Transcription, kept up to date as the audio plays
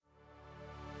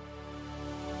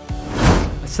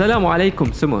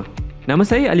Assalamualaikum semua. Nama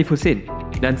saya Alif Hussein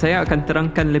dan saya akan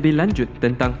terangkan lebih lanjut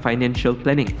tentang financial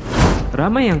planning.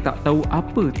 Ramai yang tak tahu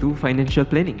apa tu financial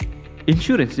planning.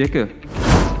 Insurans je ke?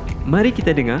 Mari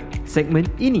kita dengar segmen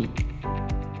ini.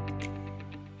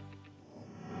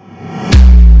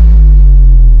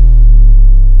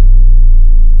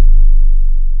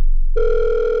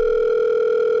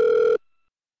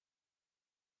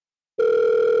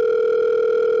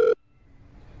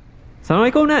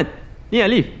 Assalamualaikum Nat. Ni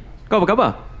Alif. Kau apa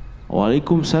khabar?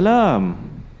 Waalaikumsalam.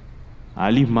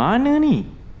 Alif mana ni?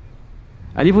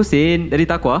 Alif Hussein dari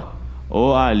Taqwa.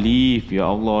 Oh Alif,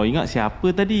 ya Allah, ingat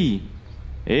siapa tadi?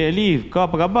 Alif, kau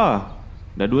apa khabar?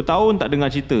 Dah 2 tahun tak dengar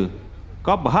cerita.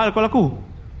 Kau apa hal kau laku?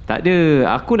 Tak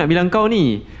ada, aku nak bilang kau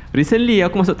ni. Recently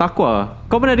aku masuk Taqwa.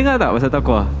 Kau pernah dengar tak pasal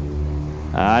Taqwa?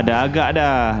 Dah agak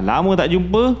dah. Lama tak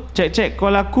jumpa. Cek-cek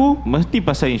kau laku, mesti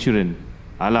pasal insurans.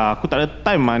 Alah, aku tak ada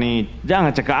time lah ni.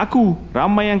 Jangan cakap aku.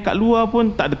 Ramai yang kat luar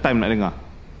pun tak ada time nak dengar.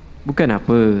 Bukan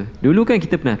apa. Dulu kan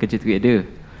kita pernah kerja together.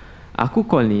 Aku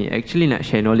call ni actually nak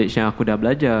share knowledge yang aku dah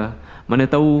belajar. Mana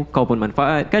tahu kau pun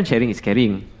manfaat. Kan sharing is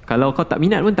caring. Kalau kau tak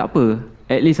minat pun tak apa.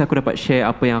 At least aku dapat share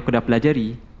apa yang aku dah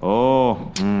pelajari.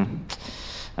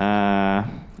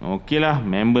 Okey lah,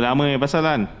 member lama ni pasal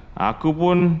kan. Aku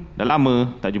pun dah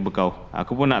lama tak jumpa kau.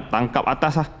 Aku pun nak tangkap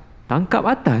atas lah. Tangkap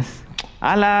atas?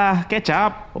 Alah, catch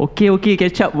up. Okey,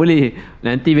 catch up boleh.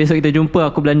 Nanti besok kita jumpa,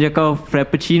 aku belanja kau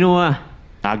frappuccino lah.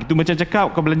 Gitu macam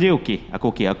cakap, kau belanja okey. Aku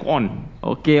on.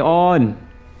 Okey, on.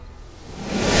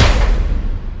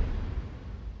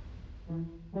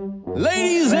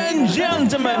 Ladies and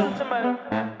gentlemen,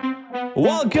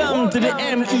 welcome to the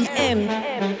MENTELL.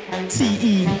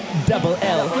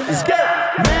 Let's go.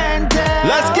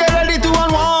 Let's get ready to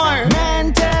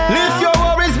unwind. Leave your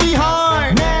worries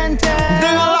behind.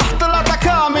 Dengarlah telatah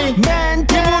kami.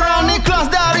 Hiburan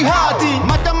ikhlas dari hati.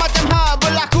 Macam-macam hal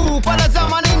berlaku pada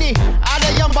zaman ini. Ada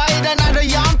yang baik dan ada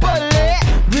yang pelik.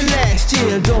 Relax,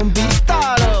 chill, don't be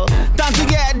startled. Time to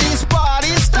get this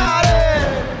party started.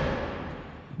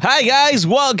 Hi guys,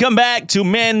 welcome back to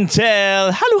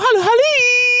Mental. Halo.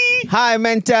 Hi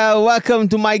Mental,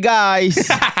 welcome to my guys.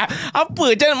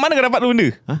 Apa? Macam mana kau dapat tu benda?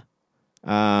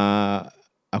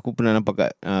 Aku pernah nampak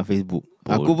kat Facebook.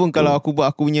 Aku pun kalau aku buat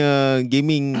aku punya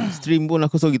gaming stream pun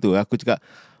aku selalu gitu. Aku cakap,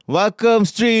 welcome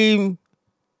stream.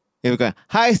 Bukan,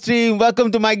 hi stream,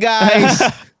 welcome to my guys.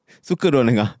 Suka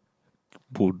diorang dengar.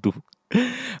 Bodoh.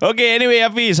 Okay, anyway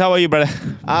Hafiz, how are you brother?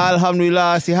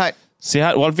 Alhamdulillah, sihat.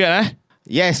 Sihat walafiat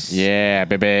Yes. Yeah,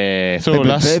 bebe. So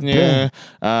lastnya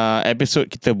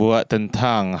episode kita buat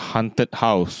tentang haunted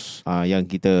house.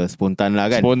 Yang kita spontan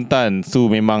lah kan. Spontan. So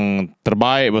memang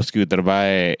terbaik bosku,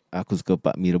 terbaik. Aku suka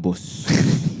Pak Mi rebus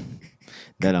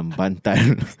dalam bantal.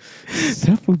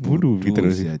 Siapa bodoh kita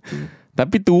tu?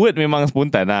 Tapi tu word memang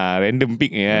spontan lah. Random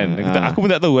pick ni kan. Aku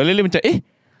pun tak tahu. Lele macam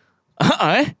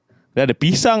Dia ada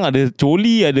pisang, ada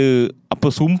coli, ada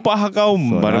apa sumpah kau,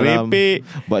 merepek.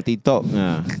 Buat TikTok.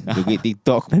 Joget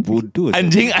TikTok. Bodoh.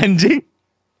 Anjing.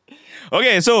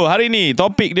 Okay, so hari ni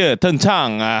topik dia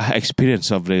tentang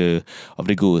experience of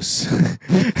the ghost.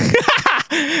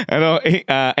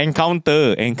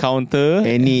 Encounter.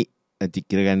 Any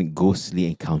kirakan ghostly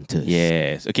encounter.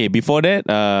 Yes. Okay, before that,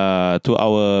 to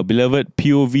our beloved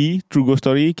POV True Ghost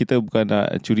Story, kita bukan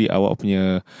nak curi awak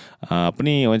punya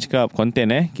orang cakap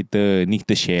content kita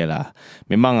share lah.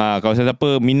 Memang kalau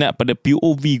siapa minat pada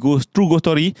POV True Ghost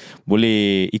Story,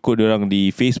 boleh ikut diorang di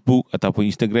Facebook ataupun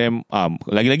Instagram.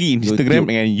 Lagi-lagi Instagram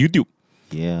dengan YouTube.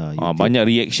 Yeah, banyak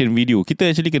reaction video. Kita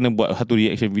actually kena buat satu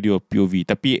reaction video POV.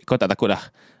 Tapi kau tak takut lah.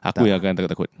 Aku yang akan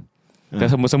takut. Kita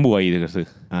sembuh air dia rasa.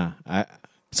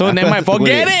 So never mind.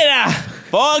 Forget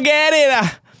it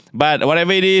lah. But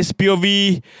whatever it is,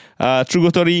 POV True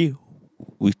Ghost Story,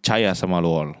 we percaya sama lu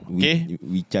all. Okay,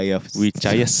 we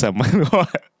percaya sama lu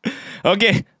all.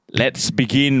 Okay, let's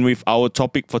begin with our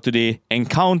topic for today.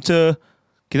 Encounter.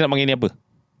 Kita nak panggil ni apa?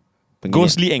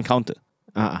 Ghostly encounter.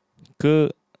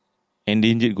 Ke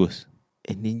endangered ghost?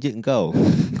 Endangered kau.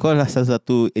 Kau lah salah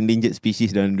satu endangered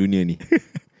species dalam dunia ni.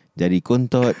 Jadi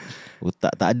kontot,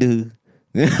 otak tak ada.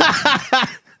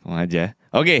 Ajar.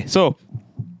 Okay, so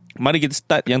mari kita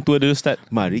start. Yang tua dulu start.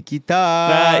 Mari kita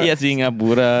rakyat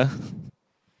Singapura.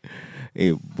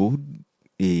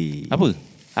 Apa?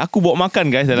 Aku bawa makan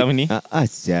guys dalam ni.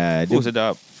 Asyik.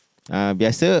 Sedap.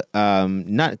 Biasa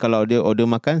Nat kalau dia order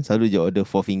makan, selalu je order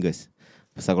 4 fingers.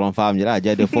 Pasal korang faham je lah,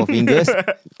 dia ada 4 fingers,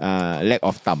 lack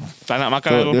of thumb. Tak nak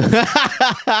makan aku.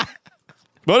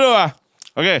 Bodoh lah.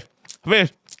 Okay,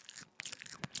 Hafiz,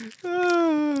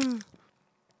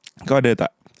 kau ada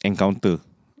tak encounter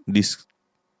this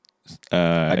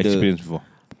experience before?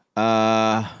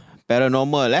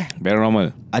 Paranormal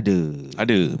Paranormal.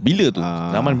 Ada. Bila tu?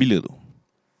 Zaman bila tu?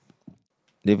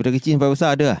 Daripada kecil sampai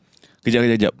besar ada lah.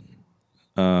 Kejap.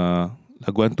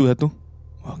 Lagu hantu satu.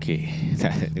 Okay.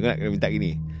 Tengok nak kena minta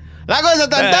gini. Lagu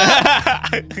satu hantu.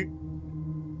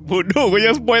 Bodoh, kau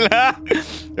jangan spoil lah.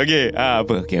 Okay,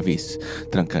 apa? Okay, Hafiz,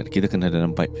 terangkan. Kita kena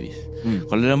dalam pipe, Hafiz.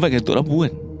 Kalau dalam pipe, kita tutup lampu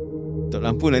kan? Tutup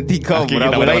lampu nanti kau okay,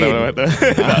 meraba lain.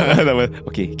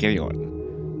 Okay, carry on.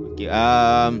 Okay,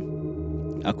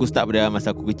 aku start pada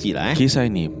masa aku kecil lah. Kisah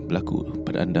ini berlaku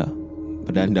pada anda.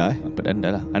 Pada anda Pada anda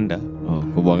lah. Anda. Oh,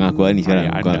 kau buang dengan aku lah ni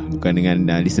sekarang. Bukan dengan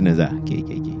listeners lah. Okay.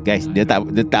 Guys, dia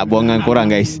tak buang dengan korang,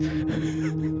 guys.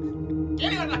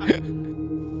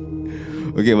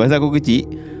 Okay, masa aku kecil,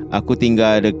 aku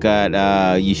tinggal dekat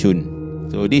Yishun.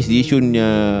 So this Yishun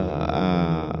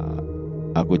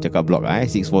aku cakap blok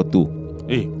 642.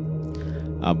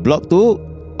 Blok tu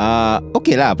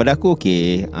okay lah, pada aku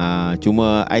okay.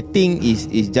 Cuma I think is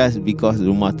just because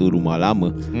rumah tu rumah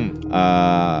lama.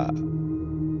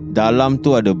 Dalam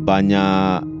tu ada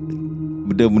banyak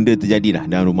benda-benda terjadi lah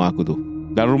dalam rumah aku tu.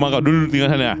 Dalam rumah kau dulu tinggal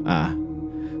sana?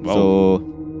 Wow. So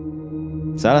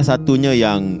salah satunya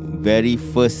yang very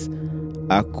first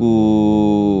aku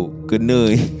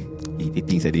kena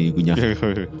irritating saya ni kunyah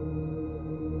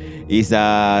is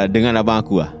dengan abang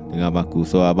aku lah. Dengan abang aku.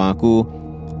 So abang aku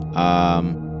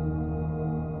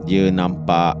dia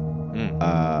nampak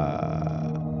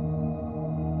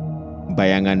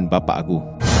bayangan bapak aku.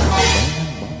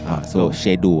 So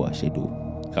shadow.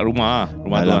 Kat rumah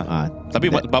tu lah. Tapi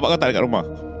bapak kau tak ada kat rumah?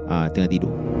 Tengah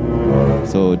tidur.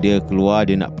 So dia keluar,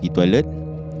 dia nak pergi toilet.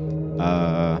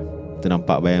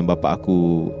 Ternampak bayangan bapak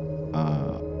aku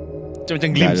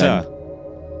macam glimpse lah.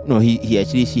 No, he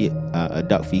actually see a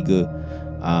dark figure,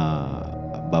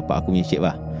 bapak aku punya shape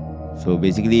lah. So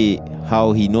basically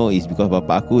how he know is because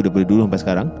bapak aku daripada dulu sampai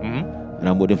sekarang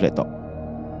rambut dia flat top.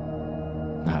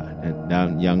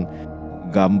 Dan yang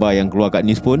gambar yang keluar kat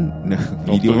news pun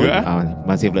video pun,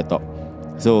 masih flat top.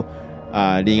 So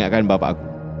dia ingatkan bapak aku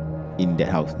in that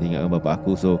house. Dia ingatkan bapak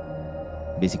aku. So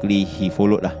basically he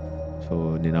followed lah.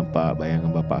 So dia nampak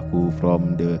bayangan bapak aku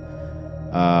from the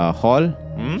hall.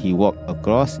 He walk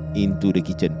across into the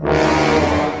kitchen.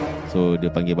 So dia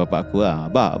panggil bapak aku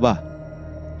lah, Abah.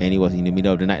 And it was in the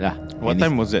middle of the night lah. What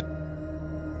time was that?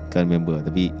 Can't remember.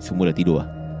 Tapi semua dah tidur lah.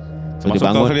 So masuk dia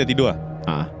bangun, kau dia tidur lah?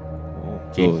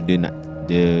 Okay. So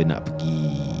dia nak pergi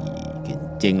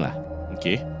kencing lah.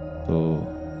 Okay. So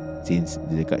since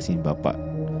dia dekat sini bapak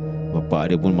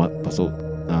dia pun masuk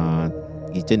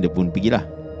kitchen, dia pun pergilah.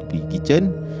 Dia pergi kitchen,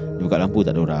 dia buka lampu,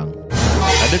 tak ada orang.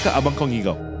 Adakah abang kau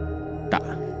ngigau? Tak.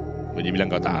 Dia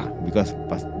bilang kau tak? Because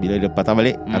bila dia patah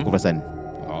balik, aku perasan.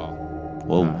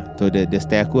 Wow. So dia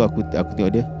stare aku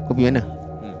tengok dia. Kau pergi mana?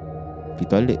 Pergi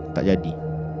toilet. Tak jadi.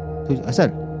 So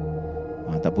asal?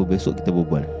 Tak apa, besok kita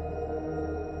berbual.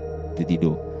 Kita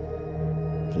tidur.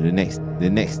 So the next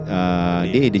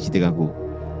day dia ceritakan aku.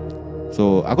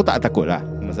 So aku tak takut lah,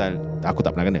 pasal aku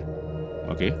tak pernah kena.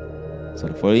 Okay. So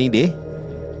the following day,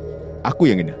 aku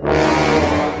yang kena.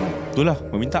 Itulah,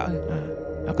 meminta.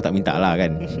 Aku tak minta lah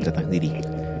kan, datang sendiri.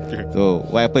 So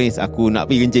what happen is aku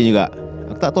nak pergi kencing juga.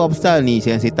 Aku tak tahu apa pasal ni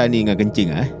setan ni dengan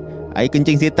kencing air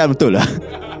kencing setan betul lah.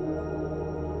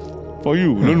 For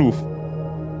you, don't move.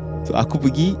 So aku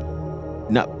pergi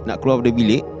nak keluar dari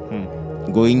bilik,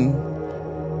 going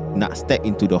nak step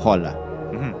into the hall lah.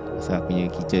 So aku punya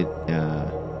kitchen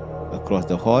across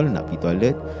the hall, nak pergi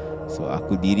toilet. So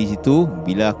aku diri situ.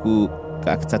 Bila aku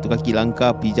satu kaki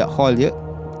langkah pijak hall je.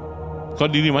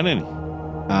 Kau diri mana ni?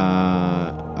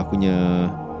 Aku punya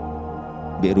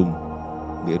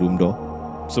bedroom door.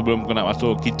 Sebelum kau nak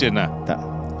masuk kitchen lah? Tak.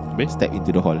 Step into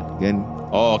the hall kan.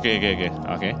 Oh okay.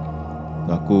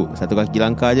 So aku satu kaki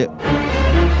langkah je,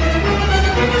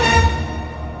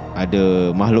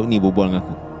 ada makhluk ni berbual dengan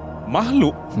aku.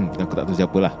 Makhluk? Aku tak tahu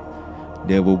siapa lah.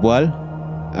 Dia berbual.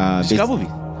 Cakap apa?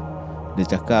 Dia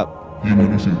cakap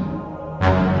manusia.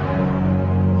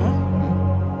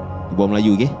 Dia bual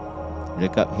Melayu okay? Dia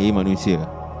cakap hey manusia.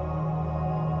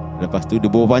 Lepas tu dia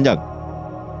berbual panjang.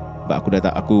 Aku dah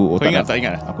tak, aku otak tak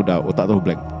ingat? Aku dah otak tu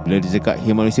blank. Bila dia cakap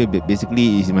hey manusia,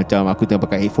 basically is macam aku tengah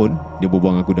pakai headphone, dia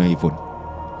berbual dengan aku dengan headphone.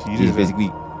 Serius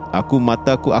basically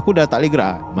mata aku dah tak boleh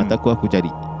gerak. Mata aku cari.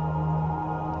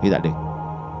 Dia tak ada.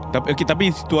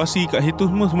 Tapi situasi kat situ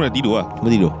semua dah tidur lah.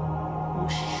 Semua tidur. Oh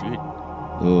shit.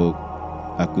 So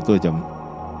aku tu macam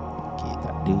okay,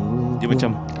 tak ada. Dia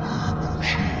macam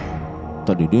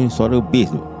tak ada. Dia suara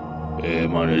bass tu.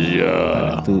 Manusia.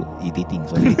 Tu irritating.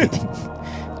 Suara irritating.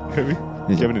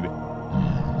 Macam mana dia?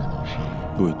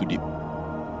 Oh itu deep.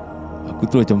 Aku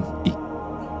tu macam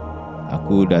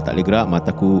Aku dah tak boleh gerak.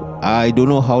 Mataku, I don't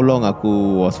know how long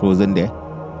aku was frozen there.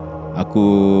 Aku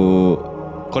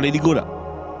Kau let it go tak?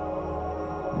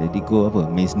 let it go apa,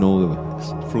 main snow ke apa.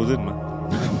 Frozen mah.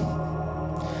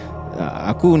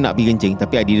 Aku nak pergi kencing,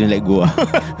 tapi I didn't let go lah.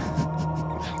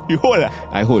 You hold lah?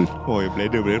 I hold. Oh, your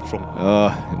bladder very strong.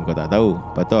 Kau tak tahu.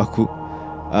 Lepas tu aku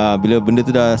bila benda tu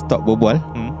dah stop berbual,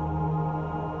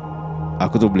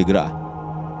 aku tu boleh gerak.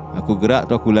 Aku gerak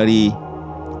tu aku lari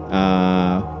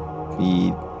di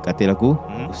katil aku.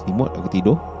 Aku selimut, aku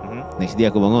tidur. Next day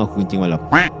aku bangun, aku kencing malam.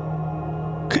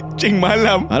 Kencing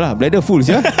malam? Alah, bladder full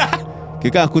siap.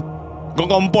 Kira aku Kau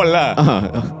kompol lah.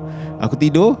 aku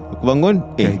tidur, aku bangun,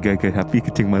 Guys, Happy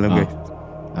kencing malam guys.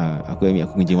 aku ambil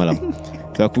aku kencing malam.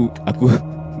 So aku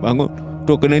bangun,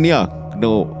 tu kena ni lah,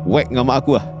 kena whack dengan mak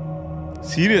aku lah.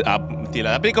 Serius? Nanti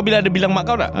lah. Tapi kau bila ada bilang mak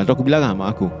kau tak? Tu aku bilang lah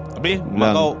mak aku. Habis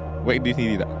mak Bilang. kau whack dia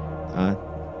sendiri tak?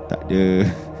 Tak ada.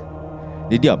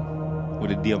 Dia diam. Oh,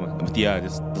 dia diam lah. Mesti lah, dia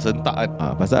tersentak kan.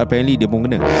 Pasal apparently dia pun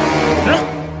kena.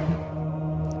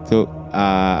 So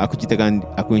aku ceritakan,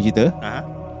 aku yang cerita,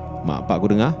 mak pak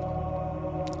aku dengar.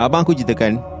 Abang aku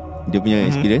ceritakan dia punya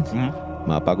experience.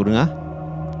 Mak pak aku dengar.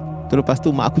 Terus lepas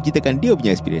tu mak aku ceritakan dia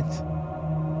punya experience.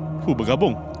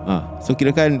 Bergabung. So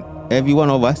kirakan every one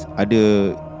of us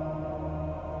ada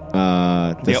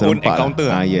Their own terserempak encounter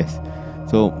lah. Yes.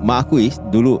 So mak aku is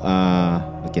dulu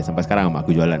okay, sampai sekarang mak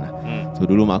aku jualan lah. So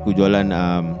dulu mak aku jualan,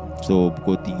 so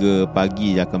pukul 3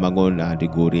 pagi dia akan bangun, dia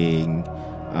goreng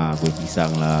goreng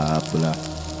pisang lah, apalah,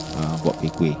 buat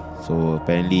kuih-kuih. So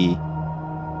apparently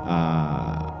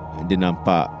dia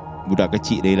nampak budak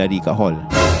kecil lari kat hall.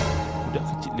 Budak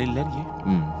kecil lari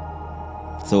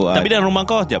So Tapi dalam rumah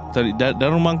kau,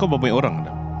 dalam rumah kau berapa banyak orang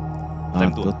dah?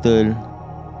 Time tu total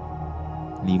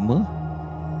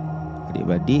 5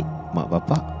 adik-beradik, mak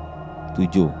bapak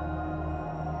 7.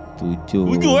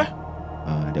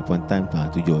 That point time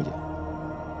 7 je.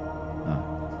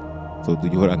 So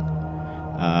 7 orang.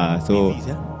 So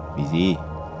busy.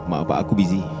 Mak bapak aku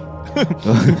busy.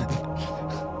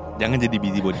 Jangan jadi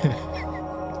busy body.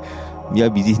 Biar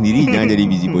busy sendiri, jangan jadi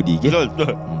busy body, okay?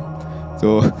 Betul.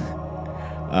 So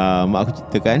mak aku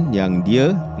ceritakan yang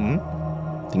dia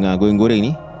tengah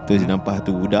goreng-goreng ni, terus dia nampak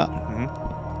tu budak.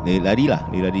 Dia lari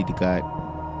dekat,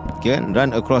 okay, kan,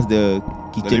 run across the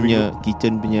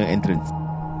kitchen punya entrance.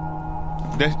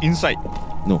 That's inside?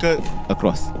 No,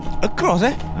 across. Across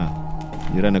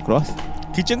Dia run across.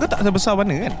 Kitchen kau tak sebesar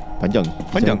mana kan?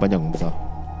 Panjang besar.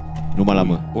 Rumah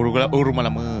lama. Rumah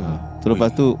lama. So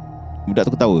lepas tu budak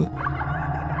tu ketawa.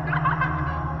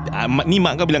 Ni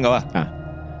mak kau bilang kau lah?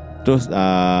 Terus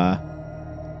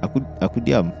aku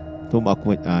diam. Tu mak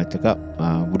aku cakap,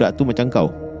 budak tu macam kau,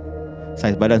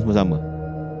 saiz badan semua sama.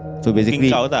 So basically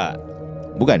kau tak?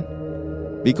 Bukan.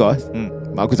 Because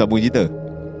mak aku sambung cerita,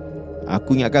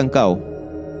 aku ingatkan kau.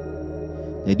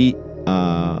 Jadi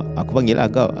aku panggil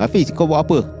lah kau, Hafiz, kau buat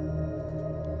apa?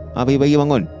 Pagi-pagi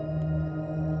bangun.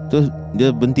 Terus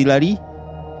dia berhenti lari.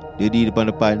 Dia di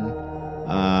depan-depan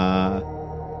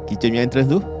kitchen punya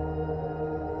entrance tu.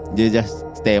 Dia just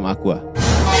stare at aku lah.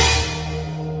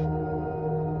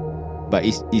 But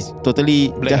it's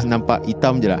totally black just nampak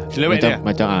hitam je lah. Siluet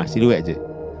macam siluet je.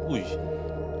 Uish.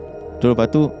 Terus lepas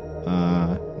tu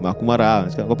mak aku marah.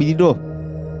 Cakap, kau pergi tidur.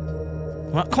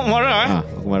 Mak kau marah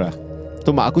Aku marah. Tu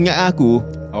mak aku ingat aku.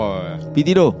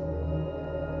 Pergi tidur.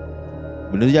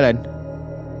 Benda tu jalan.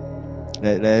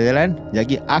 Dah jalan.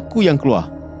 Jadi aku yang keluar.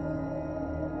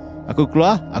 Aku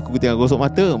keluar, aku tengah gosok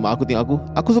mata, mak aku tengok aku.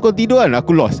 Aku suka tidur kan,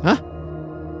 aku lost.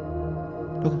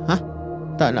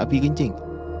 Tak nak pergi kencing.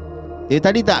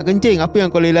 Tadi tak kencing, apa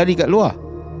yang kau lari kat luar?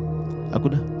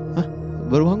 Aku dah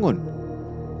baru bangun.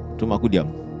 Tu mak aku diam.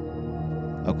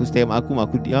 Aku stay mak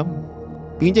aku diam.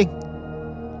 Pergi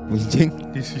kencing.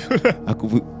 Aku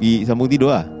pergi sambung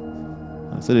tidur lah.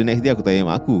 So the next day aku tanya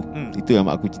mak aku. Itu yang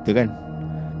mak aku ceritakan.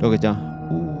 Dia kata,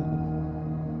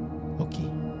 okay.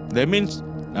 That means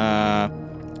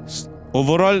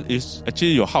overall is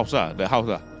actually your house lah. The house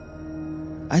lah.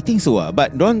 I think so lah.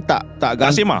 But diorang tak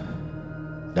Tak sema.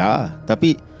 Dah.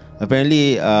 Tapi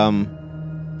apparently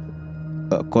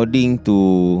according to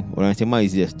orang sema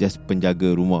is just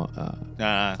penjaga rumah.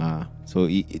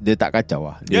 So dia tak kacau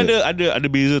lah. Dia ada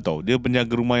beza tau. Dia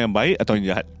penjaga rumah yang baik atau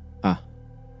yang jahat.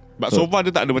 But so far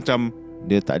dia tak ada macam,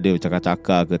 dia tak ada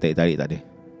cakar-cakar ke tarik-tarik, tak ada.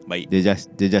 baik. Dia just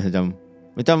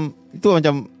macam itu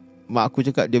macam mak aku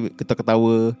cakap, dia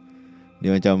ketawa-ketawa.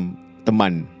 Dia macam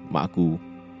teman mak aku.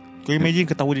 Kau imagine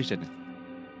ketawa dia macam mana?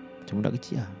 Macam budak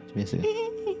kecil lah, macam biasa.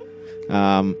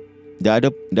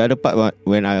 Dah ada part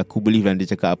when aku believe dan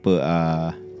dia cakap apa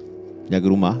jaga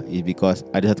rumah is because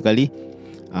ada satu kali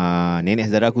nenek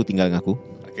saudara aku tinggal dengan aku.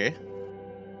 Okay.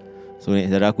 So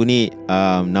nenek saudara aku ni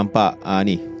nampak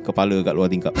ni kepala kat luar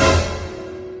tingkap.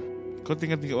 Kau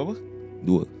tinggal apa?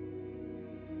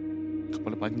 2.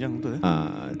 Kepala panjang tu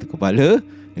Tu kepala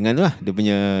dengan tu lah dia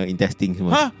punya intestine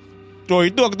semua. Oh,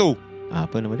 itu aku tahu.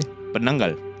 Apa nama dia?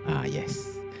 Penanggal.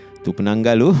 Yes. Tu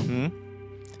penanggal tu.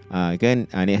 Kan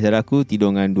nenek saudara aku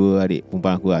tidur dengan 2 adik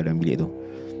perempuan aku dalam bilik tu.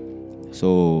 So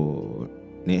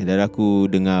nenek saudara aku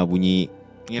dengar bunyi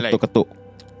ketuk-ketuk.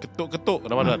 Ketuk-ketuk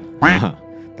Ramadan.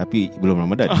 Tapi belum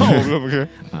Ramadan. Belum ke?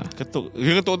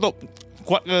 Ketuk-ketuk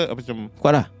kuat ke apa macam?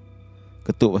 Kuat lah.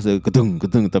 Ketuk pasal ketung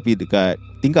tapi dekat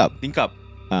tingkap.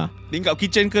 Tingkap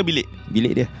kitchen ke bilik?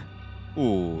 Bilik dia.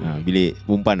 Bilik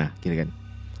perempuan lah kira kan.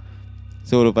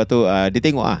 So lepas tu dia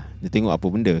tengok apa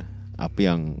benda, apa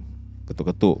yang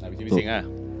ketuk-ketuk. Bising lah.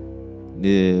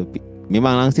 Dia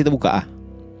memang langsir terbuka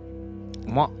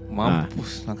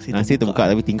Mampus langsir terbuka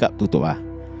tapi tingkap tutup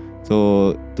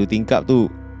So tu tingkap tu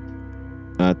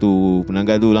tu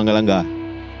penanggal tu langgar-langgar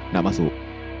nak masuk.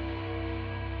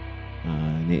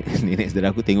 Nenek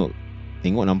saudara aku tengok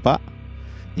nampak.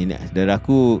 Nenek saudara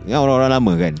aku orang-orang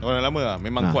lama kan. Orang lama lah.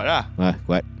 Memang kuat lah.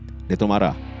 Kuat. Dia tu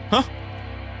marah.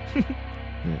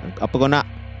 Apa kau nak?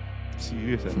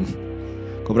 Serius lah.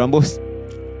 Kau berambus.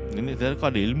 Nenek saudara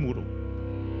kau ada ilmu tu.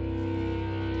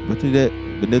 Lepas tu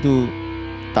benda tu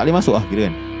tak boleh masuk kira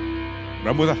kan.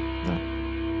 Berambus lah.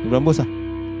 Dia berambus lah.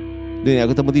 Dia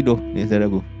aku tempat tidur nenek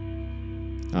saudara aku.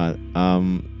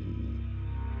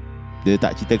 Dia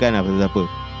tak ceritakan pasal siapa.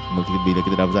 Bila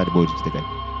kita dah besar dia baru ceritakan.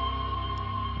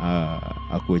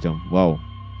 Aku macam wow.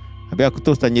 Habis aku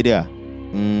terus tanya dia,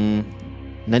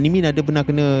 Nanimin ada pernah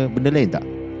kena benda lain tak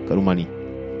kat rumah ni?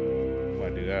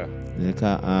 Ada lah. Dia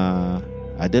cakap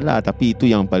adalah, tapi itu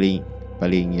yang paling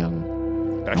yang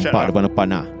Dahsyat nampak lah. depan-depan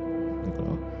lah.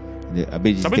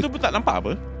 Habis Sampai tu pun tak nampak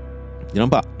apa? dia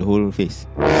nampak the whole face.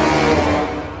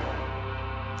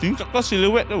 Tingkap kau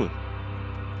silhouette tu apa?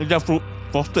 Dia dah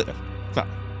frosted lah.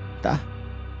 Tak.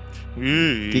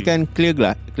 Dia kan clear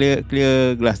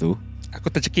glass tu. Aku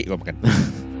tercekik kau makan.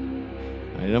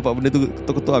 Dia nampak benda tu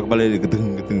ketuk-ketuk lah kepala dia.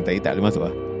 Ketung tak boleh masuk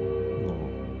lah.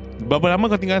 Berapa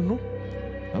lama kau tinggal tu?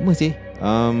 Lama sih.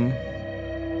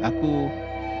 Aku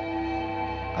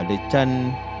ada Chan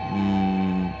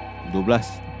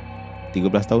 13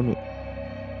 tahun tu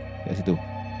kat situ.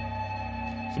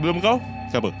 Sebelum kau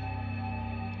siapa?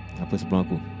 Apa sebelum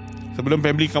aku? Sebelum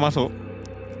family kau masuk,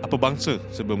 apa bangsa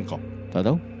sebelum kau? Tak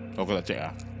tahu. Kau tak check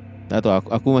lah. Tak tahu,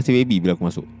 aku masih baby bila aku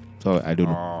masuk. So I don't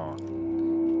know.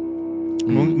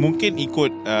 Mungkin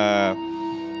ikut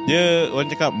dia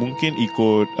orang cakap mungkin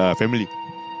ikut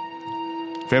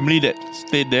family that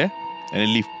stayed there and then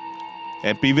leave.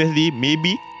 And previously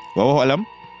maybe wallahu alam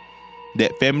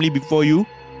that family before you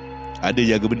ada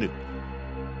jaga benda.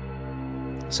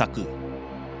 Saka.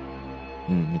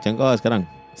 Macam kau sekarang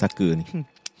saka ni.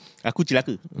 Aku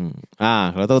cilaka.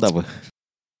 Kalau tahu tak apa.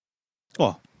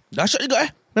 Oh, dahsyat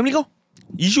juga family kau.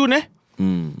 Yishun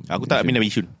Aku tak minat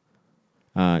Yishun.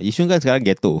 Yishun kan sekarang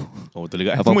ghetto. Oh betul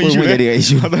juga. Apa-apa pun jadi kat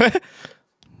Yishun.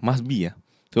 Must be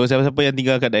So siapa-siapa yang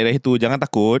tinggal kat daerah itu jangan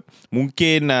takut.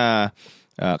 Mungkin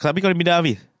tapi kau dah pindah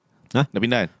Hafiz? Dah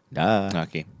pindah kan? Dah.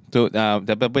 Okay. So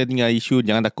siapa-siapa yang tinggal Yishun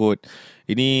jangan takut.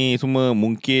 Ini semua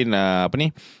mungkin dah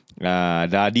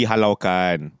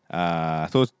dihalaukan.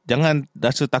 So jangan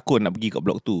rasa takut nak pergi kat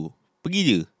blok tu. Pergi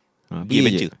je. Pergi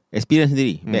adventure. Experience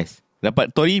sendiri. Best.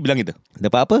 Dapat story bilang kita.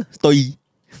 Dapat apa? Story.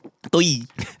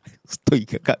 Story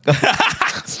kakak.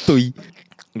 Story.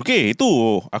 Okay, itu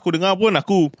aku dengar pun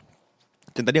aku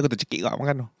macam tadi aku tercekik kat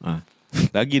makan tu.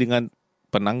 Lagi dengan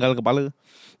penanggal kepala.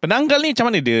 Penanggal ni macam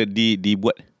mana dia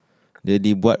dibuat? Dia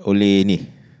dibuat oleh ni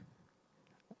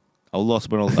Allah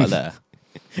SWT.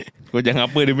 Kau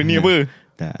jangan apa dia benda apa?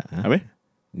 Tak. Apa?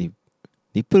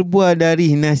 Diperbuat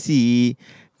dari nasi.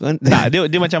 Tak,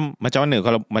 dia macam mana?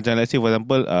 Kalau macam let's say for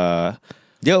example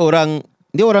dia orang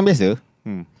biasa.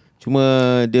 Cuma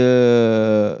dia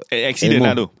accident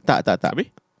lah tu. Tak. Habis?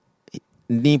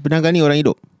 Ni penanggal ni orang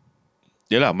hidup.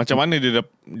 Yalah, macam mana dia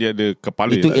ada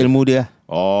kepala? Itu ilmu dia.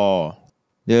 Oh.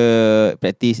 Dia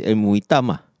praktis ilmu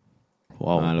hitam lah.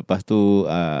 Wow. Lepas tu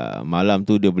malam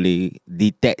tu dia boleh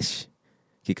detach.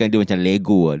 Kira dia macam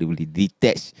Lego lah. Dia boleh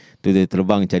detach. Tu dia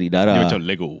terbang cari darah. Dia macam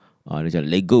Lego. Dia macam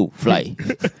Lego fly.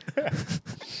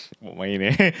 Mau main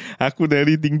Aku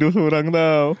dari tidur seorang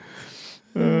tau.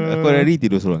 Aku hari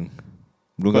tidur seorang.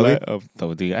 Belum kahwin. Tak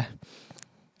betul ke?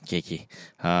 Okay.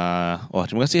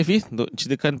 Terima kasih Hafiz untuk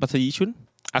ceritakan pasal Yishun.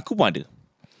 Aku pun ada.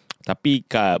 Tapi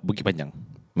kat Bukit Panjang.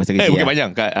 Masa kecil Bukit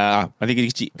Panjang kat masa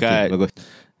kecil kat bagus.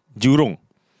 Jurong.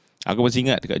 Aku masih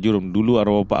ingat dekat Jurong. Dulu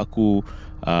arwah bapak aku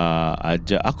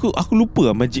ajak aku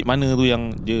lupa masjid mana tu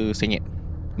yang dia sengit.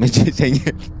 Masjid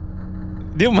sengit.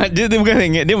 Dia bukan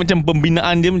sengit. Dia macam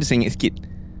pembinaan dia macam sengit sikit.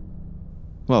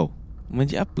 Wow.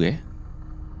 Masjid apa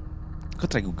Kau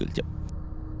try Google jap.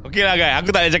 Okey lah guys,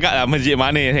 aku tak boleh cakap lah masjid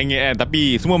mana yang sengit kan.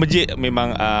 Tapi semua masjid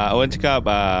memang orang cakap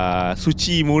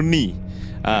suci murni.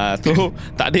 So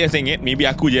tak ada yang sengit. Maybe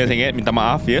aku je yang sengit. Minta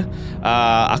maaf ya.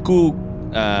 Aku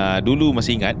dulu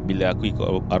masih ingat bila aku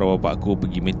ikut arwah bapak aku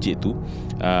pergi masjid tu.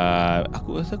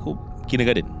 Aku rasa aku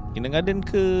kindergarten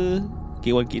ke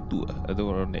K1 K2 atau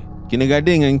orang ni.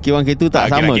 Kindergarten dengan K1 K2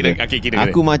 tak sama ke? Kindergarten.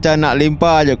 Aku macam nak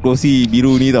lempar je kerusi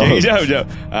biru ni tau. Sekejap.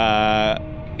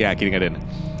 Ya, kindergarten.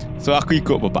 So aku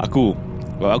ikut bapak aku.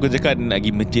 Bapak aku cakap nak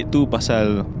pergi masjid tu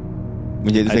pasal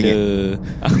Masjid tu sengit.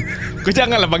 Kau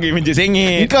janganlah panggil masjid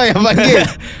sengit. Kau yang panggil.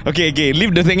 Okay,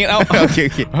 leave the sengit out.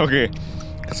 Okay.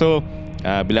 So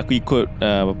bila aku ikut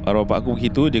arwah bapak aku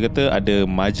begitu, dia kata ada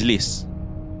majlis.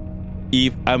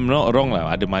 If I'm not wrong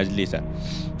lah, ada majlis lah.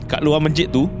 Kat luar masjid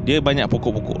tu dia banyak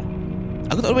pokok-pokok.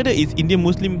 Aku tak tahu whether it's Indian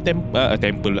Muslim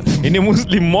temple lah. Indian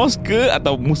Muslim mosque ke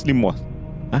atau Muslim mosque.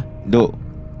 Dok,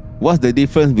 what's the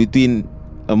difference between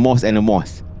a mosque and a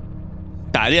mosque?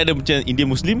 Tak, dia ada macam Indian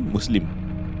Muslim.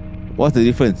 What's the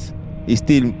difference? It's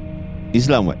still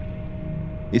Islam what?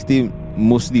 It's still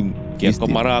Muslim. Okay,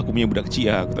 kau marah aku punya budak kecil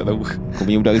lah. Aku tak tahu. Kau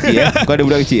punya budak kecil Kau ada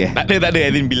budak kecil Tak ada.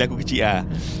 As in bila aku kecil lah.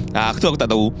 Aku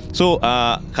tak tahu. So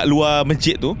kat luar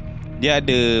masjid tu dia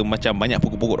ada macam banyak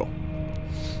pokok-pokok tau.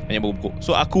 Banyak pokok-pokok.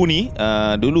 So aku ni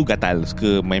dulu gatal,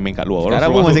 suka main-main kat luar. Sekarang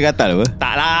pun masih gatal apa?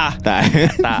 Tak lah. Tak.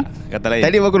 Gatal lain.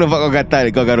 Tadi aku nampak kau gatal,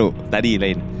 kau garuk. Tadi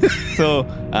lain. So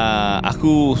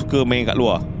aku suka main kat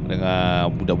luar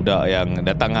dengan budak-budak yang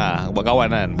datang lah. Buat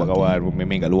kawan kan.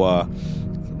 Main-main kat luar.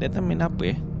 Dia datang main apa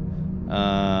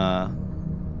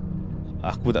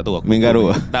aku tak tahu. Main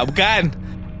garuk. Tak, bukan.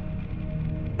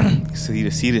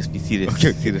 Serius.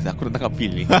 Okay. Serius. Aku nak tangkap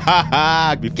feel ni.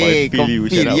 Okay, kau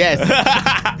feel, yes.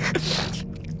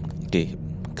 Okay,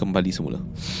 kembali semula.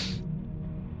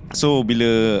 So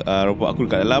bila robot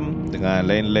aku dekat dalam dengan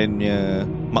lain-lainnya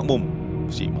makmum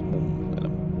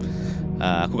dalam.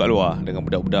 Aku kat luar dengan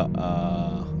budak-budak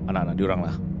anak-anak diorang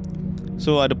lah.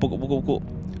 So ada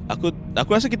pokok-pokok.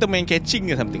 Aku rasa kita main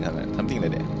catching ke something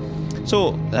like that.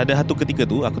 So ada satu ketika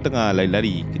tu aku tengah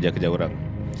lari-lari kejar-kejar orang.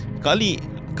 Kali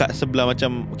kat sebelah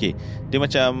macam dia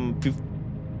macam 50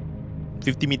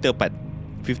 meter apart,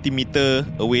 50 meter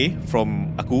away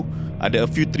from aku ada a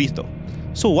few trees tau.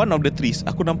 So one of the trees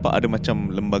aku nampak ada macam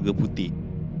lembaga putih.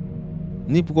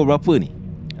 Ni pukul berapa ni?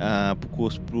 Pukul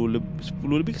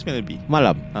 10 lebih ke 9 lebih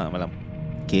malam. Malam.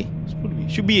 Okay, 10 lebih.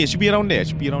 Should be around there.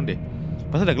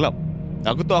 Pasal dah gelap.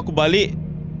 Aku balik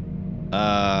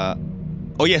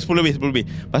 10 lebih.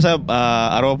 Pasal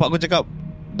arwah bapak aku cakap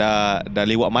dah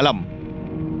lewat malam.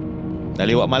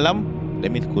 That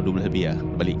means pukul 12 lebih lah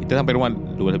balik. Kita sampai rumah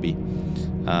 12 lebih.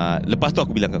 Lepas tu aku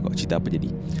bilang kat kau cerita apa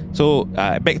jadi. So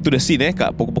back to the scene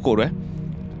kat pokok-pokok tu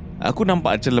aku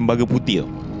nampak macam lembaga putih tau.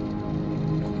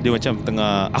 Dia macam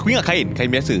tengah, aku ingat kain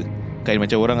biasa. Kain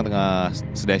macam orang tengah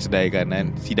sedai-sedai kan.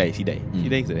 Sidai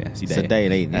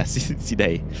lain.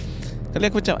 Sidai. Kali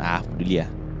aku macam peduli lah.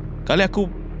 Kali aku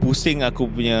pusing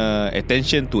aku punya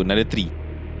attention to another tree.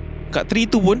 Kat tree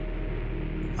tu pun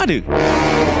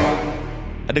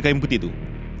ada kain putih tu.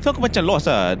 So aku macam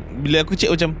lost lah. Bila aku check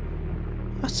macam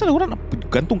asal orang nak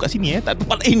gantung kat sini tak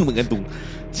tempat lain bergantung.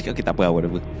 Cakap kita apa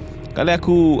whatever. Kali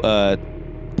aku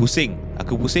pusing.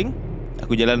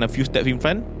 Aku jalan a few steps in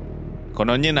front.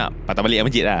 Kononnya nak patah balik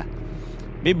masjid lah.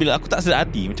 Bila aku tak sedar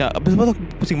hati macam apa sebab aku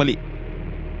pusing balik.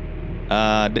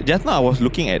 Just now I was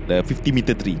looking at the 50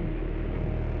 meter tree.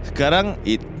 Sekarang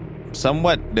it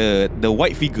somewhat the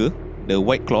white figure, the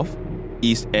white cloth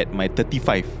is at my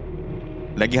 35.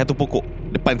 Lagi satu pokok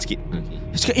depan sikit.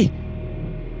 Saya cakap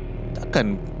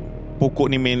takkan pokok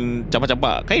ni main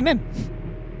campak-campak kain kan?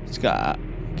 Saya cakap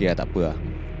okay lah, tak apa lah.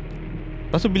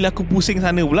 Lepas tu bila aku pusing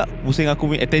sana pula, pusing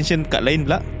aku punya attention kat lain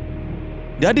pula,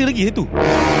 dia ada lagi situ.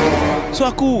 So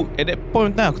aku at that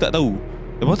point aku tak tahu.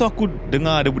 Lepas tu aku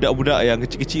dengar ada budak-budak yang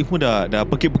kecil-kecil pun dah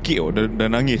pekik-pekik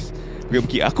dah nangis.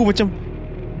 Pekik-pekik. Aku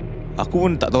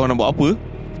pun tak tahu nak buat apa.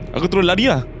 Aku terus lari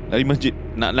lah. Lari masjid.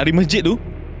 Nak lari masjid tu,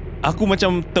 aku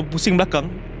macam terpusing belakang.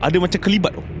 Ada macam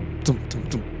kelibat tu.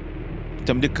 Tum.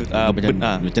 Macam dia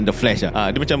macam The Flash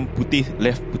lah. Dia macam putih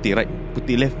left, putih right.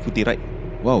 Putih left, putih right.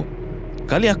 Wow.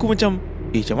 Kali aku macam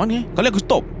macam mana Kali aku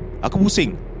stop. Aku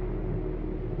pusing.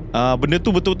 Benda tu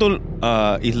betul-betul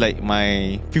is like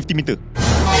my 50 meter.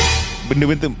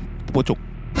 Benda-benda pocong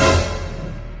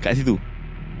kat situ.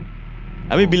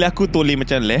 Habis bila aku toleh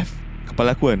macam left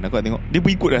kepala aku kan, aku nak tengok dia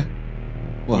berikut dah.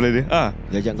 Wah, dia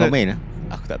dia ajak kau main lah.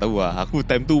 Aku tak tahu lah. Aku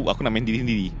time tu aku nak main diri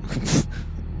sendiri.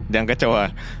 Jangan kacau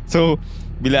lah. So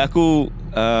bila aku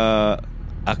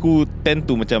aku tend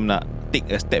to macam nak take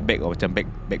a step back, or macam back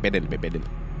pedal.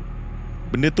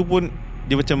 Benda tu pun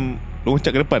dia macam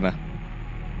loncat ke depan lah.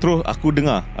 Terus aku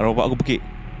dengar arwah bapak aku pekik,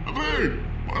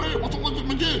 Balik masuk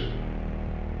masjid.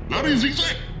 Lari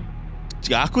zigzag.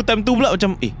 Aku time tu pula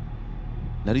macam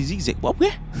lari zigzag buat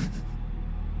apa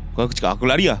Kalau aku cakap aku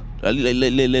lari lah.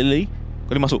 Lari.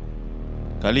 Kali masuk.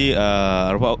 Kali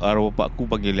arwah bapak aku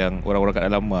panggil yang orang-orang kat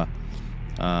dalam lah,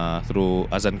 suruh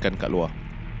azankan kat luar.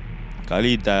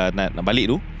 Kali dah nak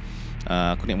balik tu,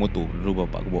 aku naik motor. Dulu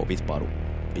bapak aku bawa Vespa tu.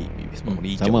 Vespa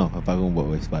ni hijau. Sama bapak aku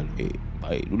bawa Vespa tu.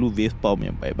 Baik. Dulu Vespa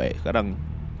yang baik-baik. Sekarang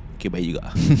baik juga.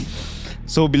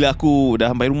 So bila aku dah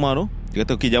sampai rumah tu, dia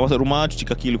kata jangan masuk rumah, cuci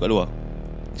kaki lu kat luar.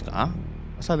 Cakap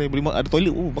asal boleh ada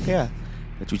toilet, pakai lah.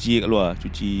 Dah cuci kat luar.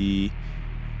 Cuci.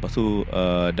 Lepas tu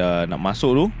dah nak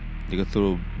masuk tu, dia kata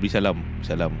suruh beri salam.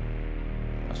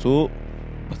 Masuk.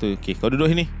 Lepas tu kau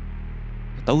duduk sini.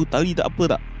 Tahu tali tak apa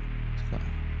tak? Cakap,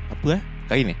 apa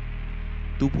kain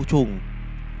tu pocong.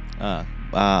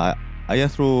 Ayah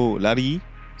suruh lari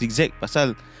zigzag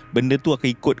pasal benda tu akan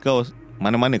ikut kau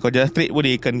mana-mana. Kau jalan straight pun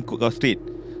dia akan ikut kau straight.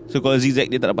 So kalau zigzag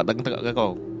dia tak dapat tangkap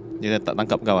kau. Dia tak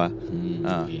tangkap kau lah.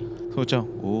 Okay. So macam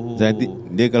Nanti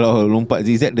dia kalau lompat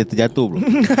zigzag dia terjatuh bro.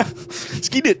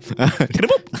 Skidded.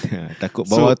 Kenapa? Takut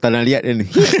bawah tanah liat dia ni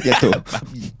jatuh.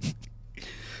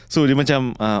 So dia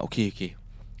macam okay.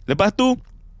 Lepas tu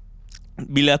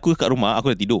bila aku kat rumah,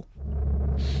 aku dah tidur.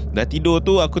 Dah tidur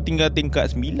tu aku tinggal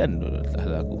tingkat 9 tu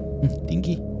lah aku.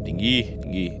 Tinggi.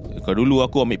 Kalau dulu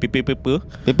aku ambil paper.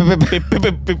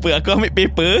 Aku ambil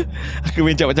paper, aku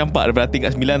main campak-campak daripada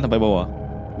tingkat 9 sampai bawah.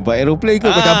 Buat aeroplane ke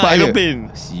kau campak je? Aeroplane.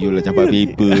 Siul lah campak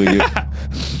paper je.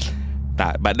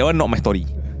 Tak, but that one not my story.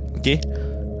 Okay.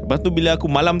 Lepas tu bila aku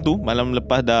malam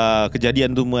lepas dah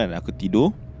kejadian tu kan, aku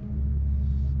tidur.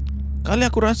 Kali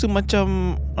aku rasa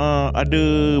macam ada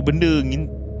benda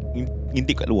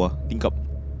ngintip kat luar tingkap.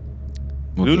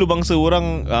 Okay. Dulu bangsa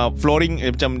orang flooring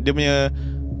macam dia punya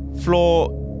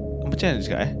floor macam mana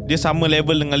cakap dia sama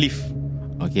level dengan lift.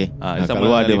 Okay. Kat sama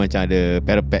luar ada lift. macam ada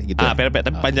parapet gitu. Parapet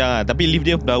tapi panjang lah. Tapi lift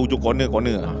dia dah ujung corner.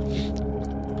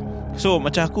 So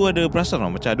macam aku ada perasan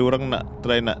macam ada orang nak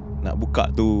try nak buka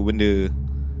tu benda.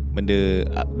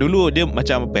 Dulu dia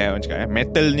macam apa cakap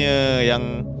metalnya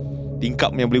yang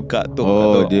tingkap yang boleh buka tu.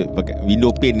 Dia pakai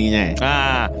window pane ni kan.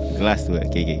 Glass tu.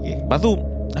 Okay. Lepas tu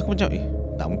aku macam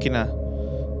tak mungkin lah.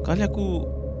 Kali aku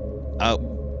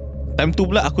time tu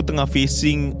pula aku tengah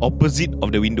facing opposite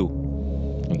of the window.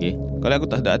 Okay. Kali aku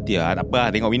tak ada hati lah. Apa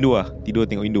tengok window lah. Tidur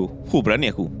tengok window. Berani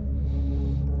aku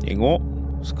tengok.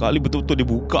 Sekali betul-betul dia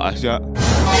buka siap.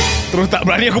 Terus tak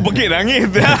berani aku pergi nangis.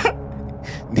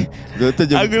 Betul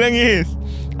je. Aku nangis.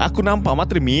 Aku nampak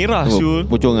mata dia merah Syul.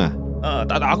 Pocong lah.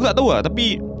 Tak, aku tak tahu lah.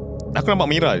 Tapi aku nampak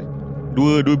merah.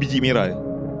 Dua biji merah.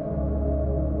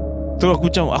 Terus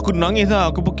aku nangis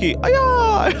lah. Aku pergi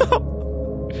ayah.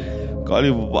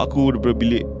 Kali bapak aku daripada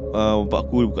bilik bapak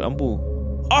aku dia buka lampu.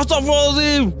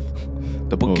 Astaghfirullahaladzim.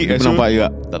 Terpekik dia nampak juga.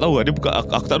 Tak tahu lah. Dia buka.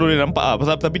 Aku tak tahu dia nampak lah.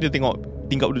 Tapi dia tengok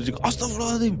tingkap dia cakap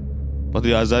Astaghfirullahaladzim. Lepas tu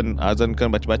dia azankan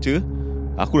baca-baca.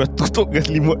 Aku dah tutup dengan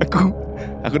selimut aku.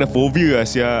 Aku dah fobia lah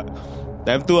siap.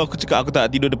 Time tu aku cakap aku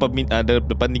tak tidur depan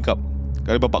tingkap.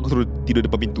 Kali bapak aku suruh tidur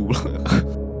depan pintu.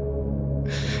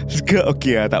 Cakap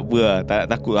okay lah, tak apa lah, tak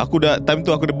takut. Aku dah time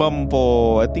tu aku demam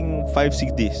for I think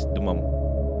 5-6 days demam.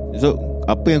 So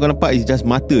apa yang kau nampak is just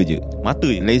mata je. Mata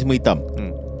je. Lain semua hitam.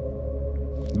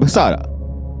 Besar tak?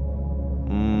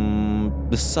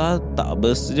 Besar tak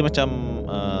besar. Dia macam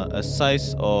a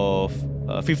size of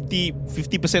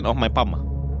 50% of my palm lah.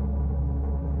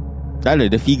 Tak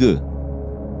ada figure.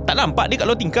 Tak nampak dia kat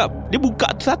luar tingkap. Dia buka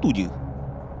satu je.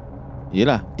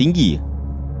 Yelah, tinggi.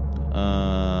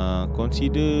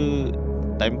 Consider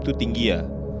time tu tinggi lah.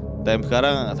 Time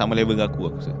sekarang sama level dengan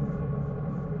aku rasa.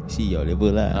 See your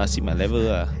level lah. See my level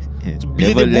lah. So,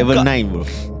 level 9 bro.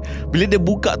 Bila dia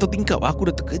buka tu tingkap, aku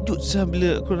dah terkejut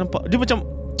bila aku nampak. Dia macam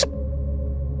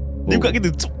dia buka gitu.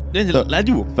 Dia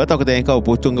laju. Lepas tu aku tanya kau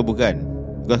pocong ke bukan.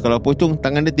 Because kalau pocong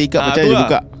tangan dia terikat macam dia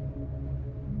buka.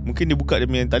 Mungkin dia buka dia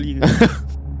punya tali ke.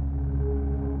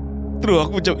 Terus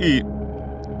aku macam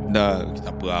dah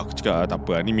tak apa. Aku cakap tak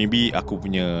apa. Ni maybe aku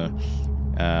punya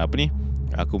apa ni,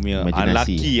 aku punya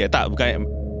unlucky. Tak, bukan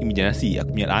imaginasi.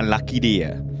 Aku punya unlucky day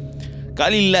lah.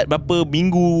 Kali lat berapa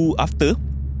minggu after,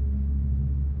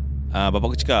 bapak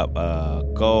aku cakap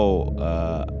kau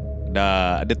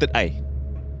dah ada third eye.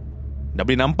 Dah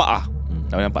boleh nampak lah.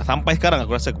 Dah boleh nampak. Sampai sekarang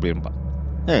aku rasa aku boleh nampak.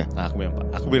 Aku boleh nampak.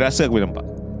 Aku boleh rasa aku boleh nampak.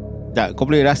 Tak, kau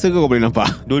boleh rasa ke kau boleh nampak?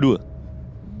 Dua-dua.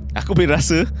 Aku boleh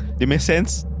rasa. Dia make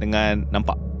sense dengan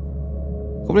nampak.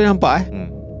 Kau boleh nampak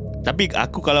Tapi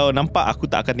aku kalau nampak, aku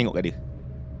tak akan tengok kat dia.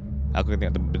 Aku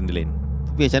akan tengok benda lain.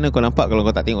 Tapi Tapi macam mana kau nampak kalau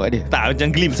kau tak tengok dia? Tak,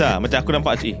 macam glimpse lah. Macam aku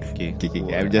nampak okay. Okay.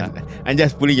 I'm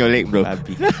just pulling your leg, bro.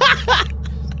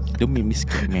 Don't make me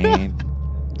scared, man.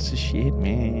 It's a shit,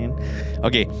 man.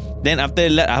 Okay. Then after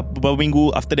that, beberapa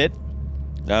minggu after that,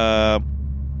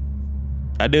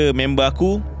 ada member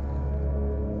aku,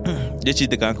 dia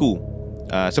ceritakan aku,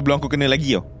 sebelum aku kena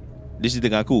lagi tau, dia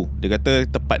ceritakan aku, dia kata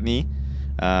tempat ni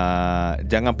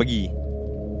jangan pergi.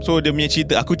 So dia punya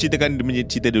cerita, aku ceritakan dia punya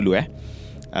cerita dulu.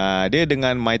 Dia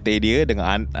dengan mate dia,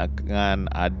 dengan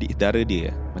adik saudara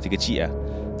dia, masih kecil lah,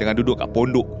 tengah duduk kat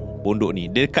pondok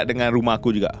ni. Dia dekat dengan rumah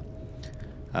aku juga.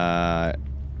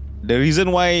 The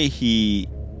reason why she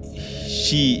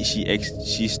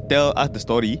tell us the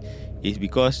story is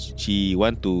because she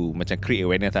want to macam create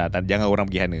awareness lah, jangan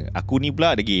orang pergi sana. Aku ni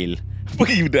pula degil.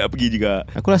 Pergi juga.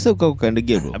 Aku rasa kau bukan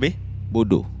degil, bro. Habis?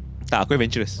 Bodoh. Tak, aku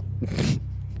adventurous.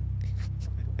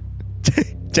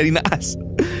 Cari naas.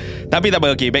 Tapi tak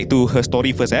apa. Okay, back to her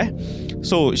story first.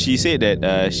 So she said that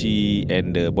she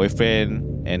and the boyfriend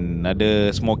and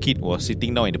another small kid was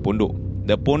sitting down in the pondok.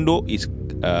 The pondok is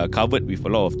covered with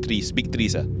a lot of trees, big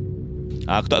trees lah.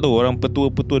 Aku tak tahu, orang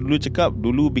petua-petua dulu cakap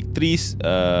dulu big trees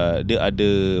dia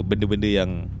ada benda-benda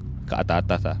yang ke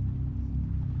atas-atas lah.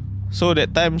 So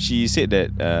that time she said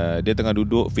that dia tengah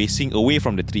duduk facing away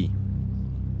from the tree.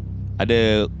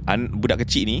 Ada budak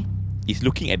kecil ni is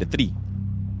looking at the tree.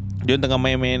 Dia tengah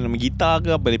main gitar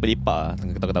ke apa, lepak-lepak lah,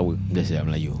 tengah ketawa-ketawa. Biasa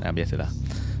Melayu. Biasalah.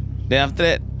 Then after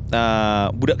that,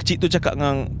 budak kecil tu cakap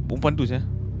dengan perempuan tu,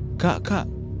 Kak,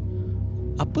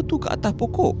 apa tu kat atas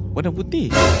pokok warna putih?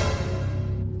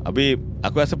 Habis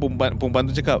aku rasa perempuan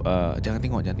tu cakap, Jangan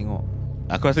tengok.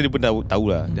 Aku rasa dia pun tahu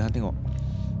lah, jangan tengok.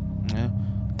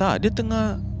 Tak, dia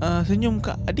tengah senyum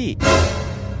kat adik.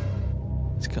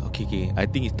 Cakap okay, I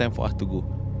think it's time for us to go.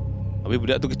 Habis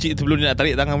budak tu kecil, sebelum dia nak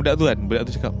tarik tangan budak tu kan, budak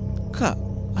tu cakap, Kak,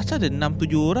 asal ada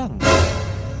 6-7 orang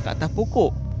kat atas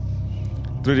pokok?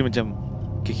 Terus dia macam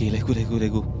Okay, let go.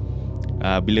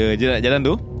 Bila dia nak jalan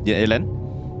tu,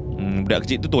 budak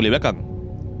kecil tu toleh belakang.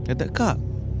 Dia kata, Kak,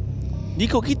 ni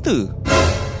ikut kita.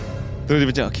 Terus dia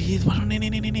macam okay, tolong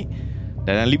ni.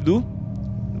 Dalam lift tu.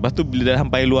 Lepas tu bila dah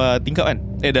sampai luar tingkap kan,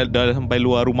 dah sampai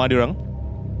luar rumah dia orang,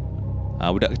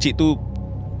 budak kecil tu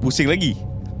pusing lagi.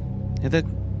 Dia kata,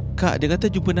 Kak, dia kata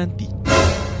jumpa nanti.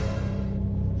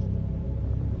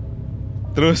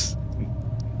 Terus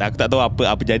aku tak tahu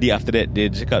apa jadi after that. Dia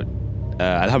cakap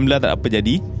Alhamdulillah tak apa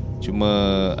jadi. Cuma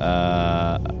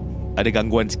ada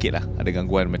gangguan sikit lah. Ada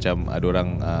gangguan macam ada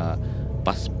orang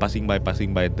passing by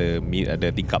ada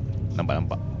tingkap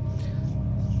nampak.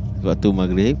 Sebab tu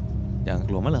maghrib jangan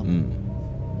keluar malam.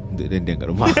 Untuk dia kat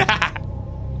rumah.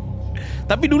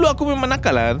 Tapi dulu aku memang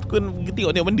nakal lah. Aku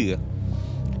tengok benda lah.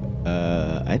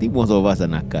 I think most of us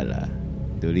are nakal lah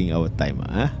during our time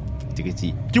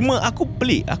kecil-kecil. Cuma aku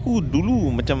pelik. Aku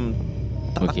dulu macam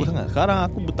tak takut sangat. Sekarang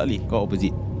aku tak boleh. Kau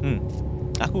opposite.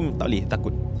 Aku tak boleh,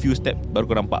 takut. Few step baru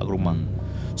kau nampak ke rumah.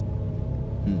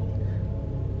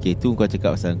 Okay, tu kau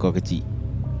cakap pasal kau kecil.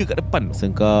 Dekat depan.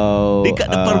 Pasal kau dekat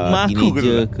depan rumah aku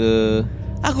ke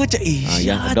aku macam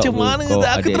yang macam mana kau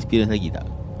tak, ada experience lagi tak?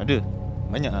 Ada.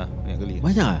 Banyak kali.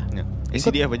 Banyak lah.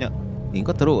 SCDF banyak.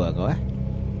 Kau teruk lah kau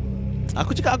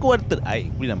Aku cakap aku ada third eye.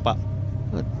 Boleh nampak.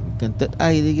 Bukan third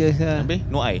eye lagi kan? Habis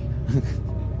no eye.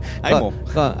 Eye more.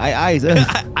 Kau eye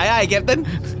Eye captain.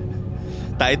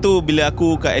 Tak, itu bila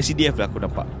aku kat SCDF lah aku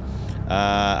nampak.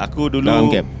 Aku dulu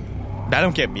Dalam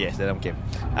camp, yes, dalam camp.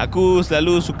 Aku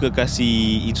selalu suka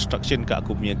kasih instruction kat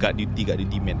aku punya guard duty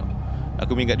man.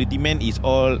 Aku punya guard duty man is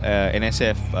all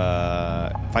NSF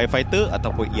firefighter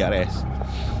ataupun ERS.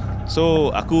 So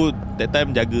aku that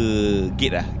time jaga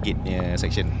gate punya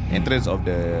section, entrance of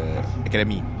the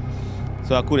academy.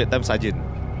 So aku that time sergeant.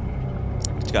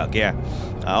 Cakap okay lah,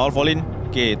 all fall in.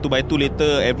 Okay, 2 by 2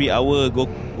 later, every hour go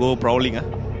prowling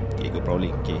Okay, go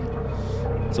prowling. Okay,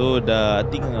 so dah I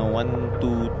think 2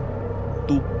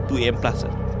 AM plus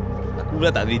lah. Aku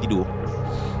pula tak boleh tidur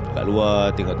kat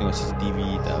luar, tengok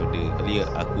CCTV. Tak ada. Kali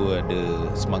aku ada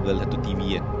smuggle satu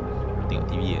TV kan, tengok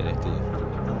TV kat situ.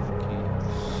 Okay.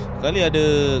 Kali ada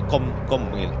kom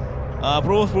panggil,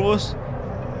 Provost.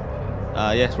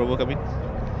 Yes, Provost come in.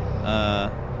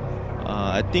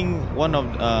 I think one of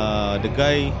the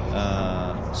guy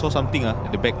saw something at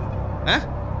the back.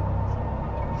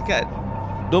 Dekat,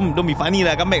 don't be funny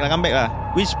lah, come back lah.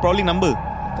 Which prowling number?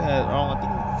 I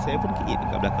think 7 ke 8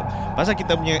 dekat belakang. Pasal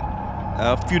kita punya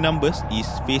few numbers is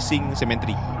facing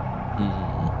cemetery.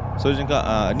 So dia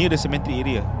cakap near the cemetery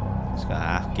area.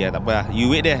 Cakap okay lah, tak apa lah,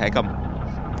 you wait there, I come.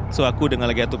 So aku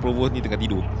dengan lagi satu provost ni tengah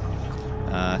tidur.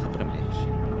 Siapa nama dia?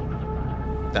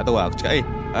 Tak tahu lah. Aku cakap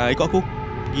ikut aku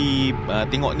pergi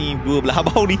tengok ni dua belah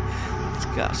abau ni.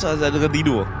 Cakap asal tengah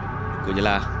tidur. Ikut je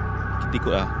lah. Kita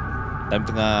ikut lah. Time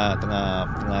tengah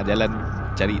jalan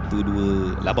cari tu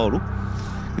 2 labau tu.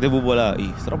 Kita berbual lah.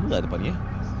 Seram pula tempat ni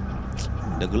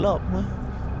dah gelap mah.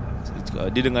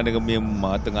 Dia dengar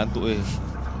mata ngantuk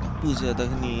apa saya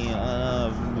datang ni.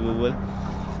 Berbual.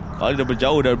 Kali dah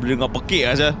berjauh dah dengar pekik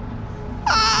lah saya.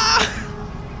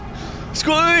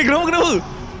 Skoi, kenapa?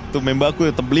 Tu member aku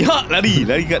terbeliak lari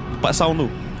kat tempat sound tu.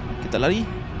 Kita lari.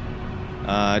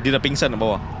 Dia dah pingsan kat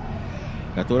bawah.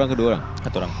 Satu orang ke 2 orang?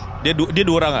 Satu orang. Dia 2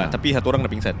 orang lah, tapi satu orang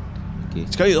dah pingsan. Okay.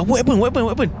 Sekali, what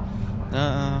happened?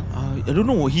 I don't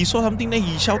know. He saw something, then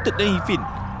he shouted, then he faint.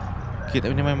 Okay,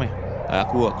 tak main.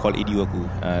 Aku call ADU aku.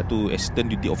 Tu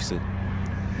assistant duty officer.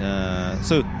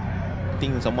 So I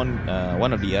think someone,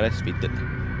 one of the ERS fainted.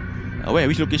 Where?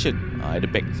 Which location? At the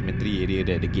back cemetery area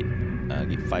there, the gate,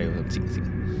 gate 5 or something.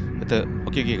 Kata,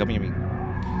 okay, kami.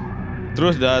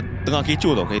 Terus dah tengah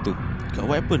kecoh tau kayak tu.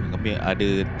 What happened? Kami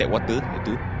ada tap water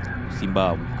itu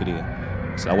Simba muka dia.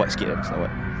 Selawat sikit kan.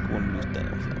 Selawat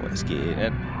sikit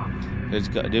kan. Dia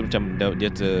cakap, dia macam dia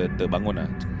terbangun lah.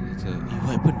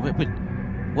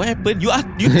 What happened? You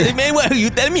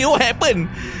tell me what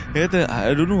happened. Dia kata,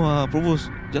 I don't know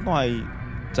Provost. Just now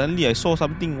suddenly I saw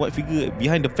something, white figure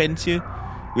behind the fence here,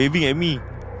 waving at me.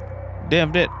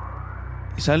 Then after that,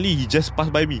 suddenly he just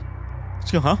passed by me.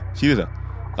 Cakap, serious lah?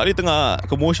 Kali tengah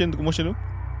commotion tu,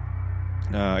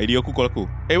 AD aku call aku,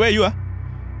 hey, where you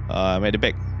I'm at the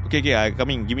back. Okay, I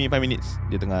coming, give me 5 minutes.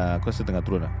 Dia tengah, aku rasa tengah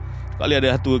turun lah. Kali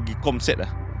ada satu lagi com set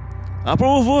lah.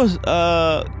 Provost,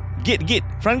 gate,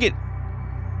 front gate.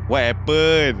 What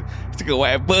happened? Cakap,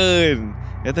 what happened?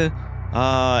 Dia kata,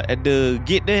 at the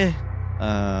gate there,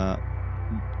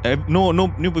 no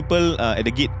new people at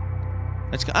the gate.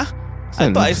 Dia cakap,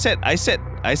 I thought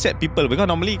I set people. Because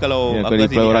normally kalau aku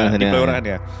deploy orang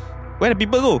kan. Where the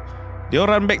people go? They all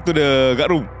run back to the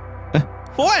guard room.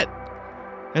 For what?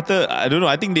 Kata, I don't know,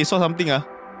 I think they saw something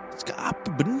Cakap, apa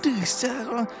benda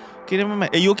korang? Okay,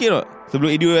 nevermind. You okay not?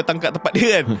 Sebelum Edu datang kat tempat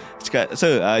dia kan. Cakap,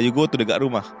 sir, you go to the guard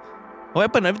room What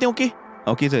happened? Everything okay?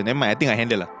 Okay sir, nevermind, I think I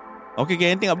handle lah. Okay,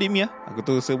 anything update me Aku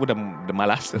tu sir pun dah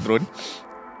malas turun.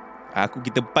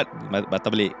 Kita 4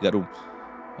 batal balik guard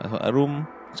room.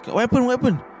 Cakap, what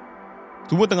happened?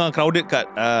 Semua tengah crowded kat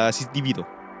CCTV tu.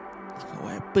 Cakap,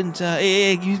 what happened sah?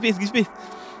 Give space.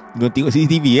 Diorang tengok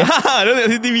CCTV Diorang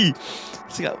tengok CCTV.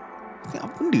 Cakap,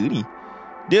 apa benda ni?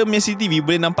 Dia punya CCTV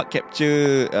boleh nampak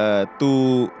capture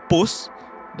tu post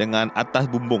dengan atas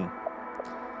bumbung.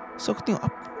 So aku tengok,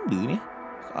 apa benda ni?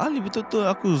 Kali betul-betul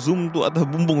aku zoom tu atas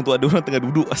bumbung tu, ada orang tengah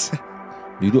duduk asal.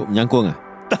 Duduk menyangkung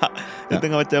Tak. Dia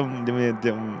tengah macam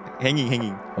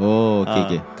hanging. Oh,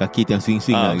 okay. Kaki tengah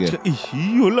swing-swing lah ke? Cakap,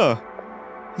 iyalah.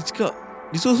 Dia cakap,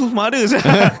 dia so semara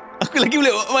Aku lagi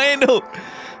boleh main tu.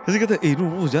 Dia kata,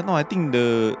 no, just now I think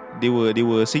they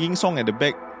were singing song at the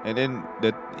back, and then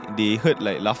they heard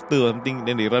like laughter or something,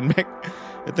 then they run back.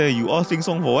 Kata, you all sing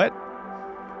song for what?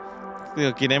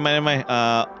 Kata, okay, never mind.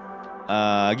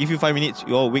 Give you 5 minutes,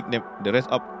 you all wake them, the rest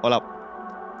all up.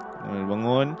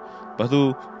 Bangun. Lepas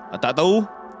tu tak tahu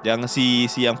yang si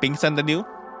yang pingsan tadi tu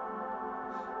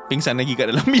pingsan lagi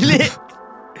kat dalam bilik.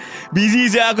 Busy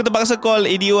saya. Aku terpaksa call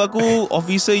ADO aku,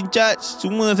 officer in charge,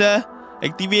 semua saya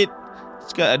activate.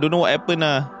 Cakap, I don't know what happened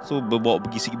lah. So berbawa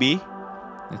pergi sick bay.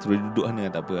 Terus duduk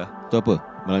sana, tak apa lah. Tu apa?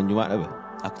 Malam Jumaat apa?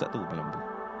 Aku tak tahu malam apa.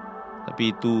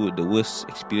 Tapi itu the worst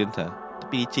experience lah.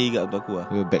 Tapi leceh juga untuk aku lah.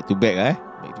 Back to back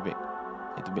Back to back.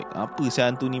 Apa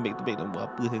saya hantu ni back to back, tak buat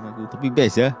apa saya dengan aku. Tapi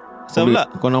best lah. Sebab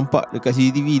kau nampak dekat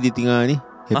CCTV dia tengah ni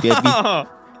happy-happy.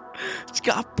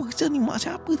 Cakap, apa macam ni, mak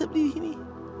siapa tak beli sini?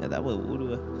 Tak apa,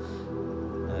 bodoh lah.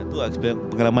 Itu lah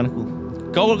pengalaman aku.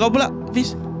 Kau pula,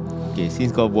 Fiz? Okay,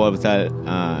 since kau buat pasal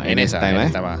NS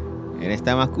time NS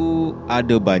time aku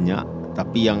ada banyak.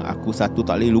 Tapi yang aku satu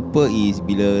tak boleh lupa is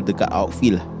bila dekat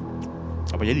outfield lah.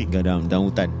 Apa jadi? Dalam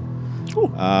hutan.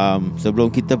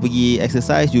 Sebelum kita pergi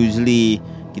exercise, usually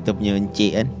kita punya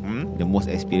encik kan, the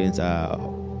most experienced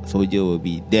soldier will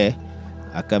be there,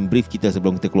 akan brief kita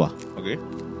sebelum kita keluar. Okay.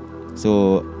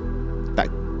 So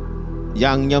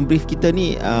yang brief kita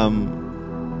ni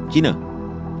Cina.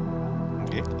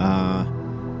 Okay.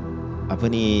 Apa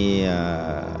ni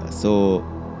so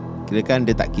kira kan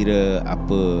dia tak kira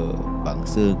apa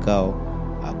bangsa kau,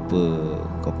 apa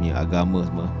kau punya agama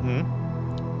semua.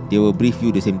 They will brief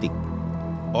you the same thing.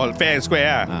 All fair and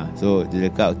square lah. So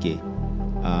dia cakap, okay,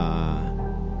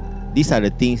 these are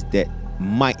the things that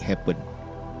might happen.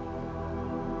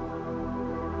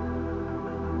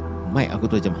 Might,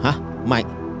 aku tu macam, might.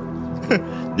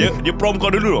 Dia prompt kau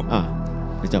dulu.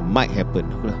 Macam might happen.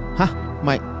 Aku dah,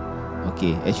 might.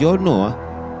 Okay, as you all know,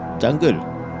 jungle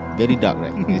very dark,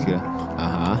 right? Dia cakap,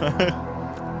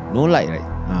 No light, right?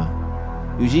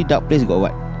 Usually dark place got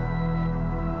what?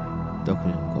 Got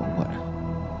what?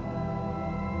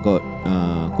 Got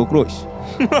cockroach.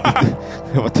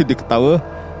 Lepas tu dia ketawa.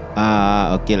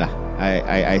 Okay lah,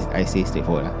 I say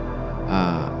straightforward lah.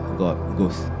 Got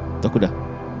ghost. Tu aku dah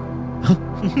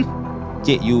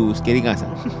Cik, you scaring us?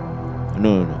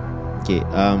 No. Okay,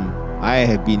 I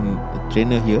have been a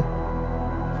trainer here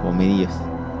for many years,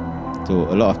 so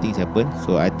a lot of things happen.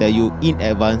 So I tell you in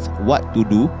advance what to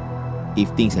do if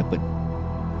things happen.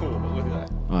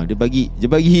 Dia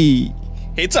bagi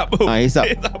Heads up. heads up.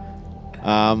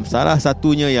 Salah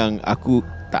satunya yang aku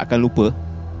tak akan lupa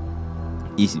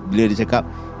is bila dia cakap,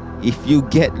 if you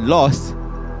get lost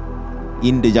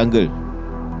in the jungle,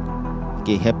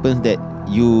 okay, happens that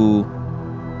you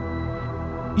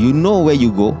know where you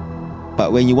go,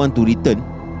 but when you want to return,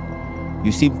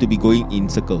 you seem to be going in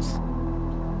circles.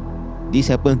 This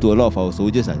happens to a lot of our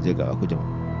soldiers lah. Cakap aku macam,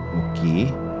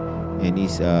 okay, and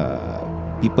is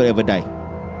people ever die?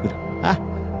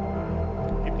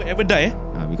 People ever die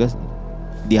because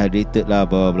dehydrated lah,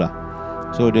 blah blah blah.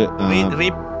 So the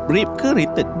rape ke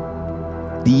rated?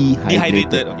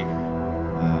 Dehydrated. Okay.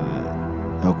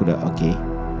 Aku dah okay.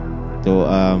 So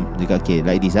dia kata okay,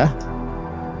 like this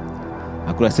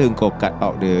aku rasa kau cut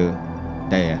out the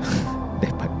die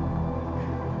that part.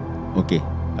 Okay.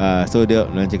 So dia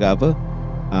nak cakap apa?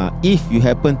 If you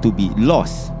happen to be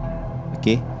lost,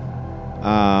 okay,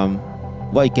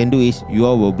 what you can do is you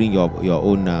all will bring your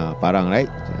own parang, right?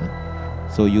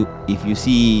 So if you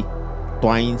see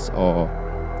twines or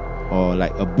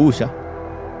like a bush,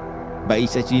 but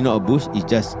it's actually not a bush, it's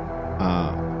just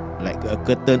like a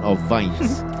curtain of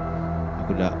vines.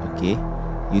 Aku dah okay.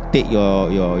 You take your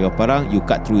parang, you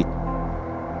cut through it.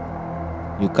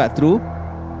 You cut through,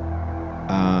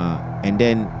 and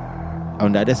then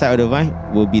on the other side of the vine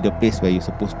will be the place where you're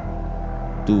supposed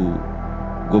to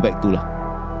go back to lah.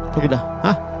 So aku dah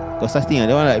kau such thing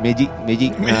that one like magic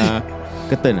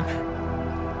curtain lah.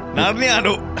 Narnia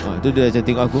tu. Tu dia macam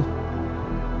tengok aku,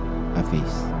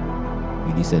 Hafiz,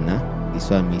 you listen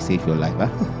this one may save your life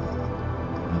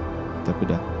Tu aku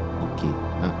dah okay.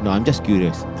 No, I'm just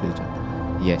curious. So,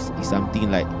 yes, it's something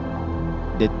like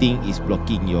the thing is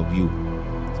blocking your view,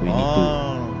 so you need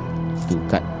to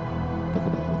cut. Tu aku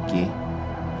dah okay.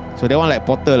 So that one like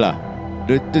portal lah.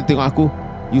 Dia tengok aku,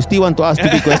 you still want to ask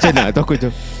stupid question lah. Tu aku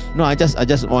macam, no, I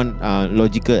just want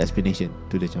logical explanation.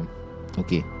 Tu dia macam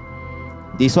okay,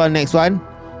 this one, next one,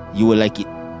 you will like it.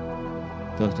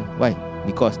 So, why?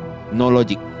 Because no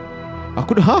logic.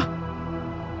 Aku dah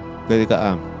dia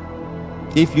cakap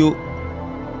if you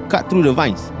cut through the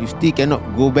vines, you still cannot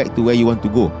go back to where you want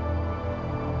to go.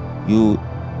 You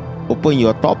open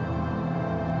your top,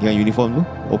 yang uniform tu,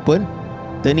 open,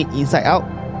 turn it inside out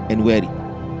and wear it.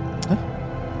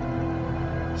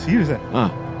 Serius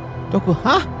Tu aku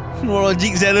No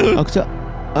logic saya tu. Aku cakap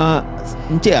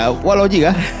Encik what logic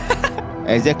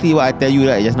Exactly what I tell you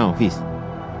right just now, Fiz.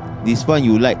 This one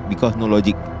you like because no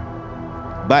logic,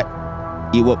 but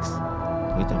it works.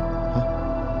 Macam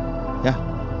yeah.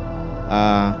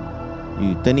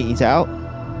 You turn it inside out,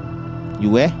 you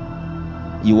wear,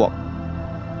 you walk,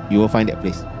 you will find that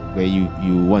place where you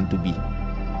want to be.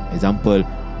 Example,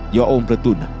 your own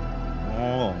platoon lah.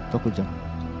 Tu aku macam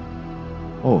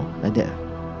like that.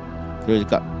 Dia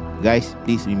cakap, guys,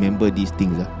 please remember these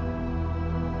things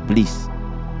please,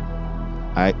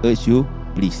 I urge you,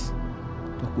 please.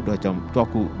 Tu aku dah macam,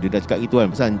 dia dah cakap gitu kan.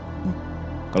 Pasal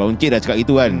kalau Encik dah cakap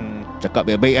gitu kan, cakap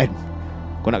baik-baik kan,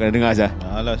 kau nak kena dengar sah.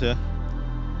 Alah sah.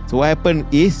 So what happened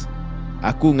is,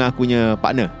 aku dengan aku punya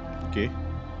partner. Okay.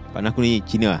 Partner aku ni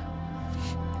Cina lah.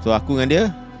 So aku dengan dia,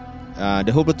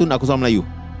 the whole platoon aku seorang Melayu.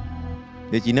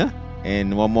 Dia Cina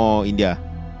and one more India.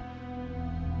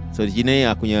 So di Cina ni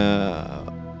aku punya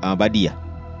buddy lah.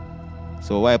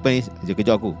 So what happened is, dia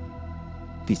kejut aku,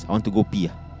 Fiz, I want to go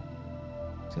pee lah.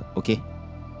 So okay,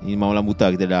 ini malam buta,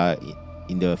 kita dah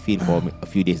in the field for a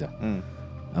few days lah.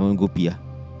 I want to go pee lah.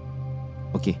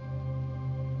 Okay.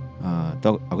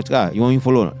 Aku cakap, you want me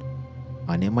follow not?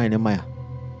 Never mind lah.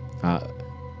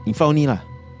 In front ni lah.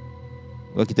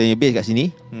 Kalau kita punya base kat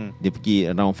sini, dia pergi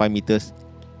around 5 meters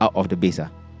out of the base lah.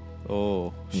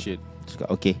 Oh shit. Cakap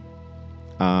okay.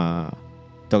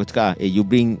 Aku cakap, you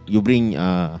bring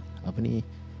apa ni,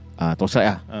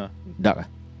 torchlight lah, dark lah.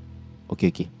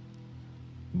 Okay.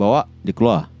 Bawa, dia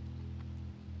keluar.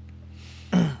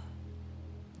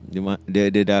 Dia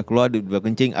dah keluar, dia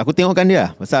kencing. Aku tengokkan dia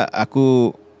lah. Pasal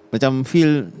aku macam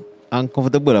feel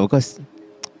uncomfortable lah, because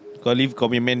kau leave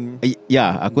commitment.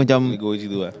 ya, aku macam go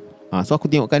situ lah. So aku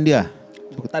tengokkan dia lah.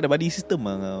 Tak ada body system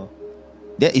lah kau.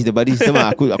 That is the body system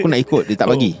lah. Aku nak ikut, dia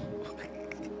tak bagi.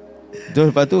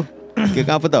 So lepas tu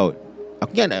Kira apa tau,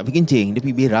 aku kan nak pergi kencing, dia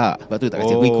pergi berak. Sebab tu tak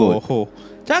kasi aku ikut.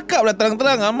 Cakap lah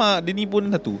terang-terang. Alamak, dia ni pun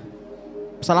satu.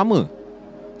 Pasal lama.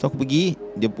 So aku pergi,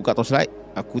 dia buka torchlight,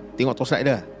 aku tengok torchlight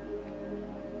dia.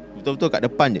 Betul-betul kat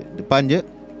depan je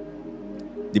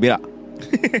dia berak.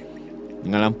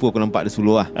 Dengan lampu aku nampak dia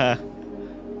suluh lah.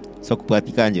 So aku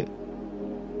perhatikan je.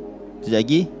 Sekejap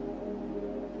lagi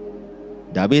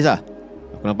dah habis lah.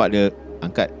 Aku nampak dia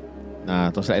angkat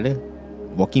torchlight dia,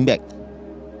 walking back.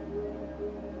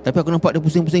 Tapi aku nampak dia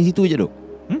pusing-pusing situ je duk.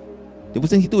 Dia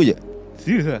pusing situ je.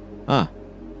 Serius lah?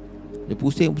 Dia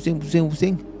pusing. Aku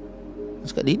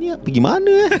cakap dia ni pergi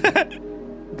mana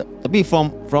Tapi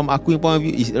from aku yang point of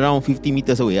view is around 50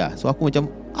 meters away lah. So aku macam,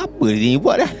 apa dia ni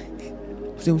buat dah?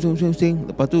 Pusing.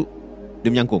 Lepas tu dia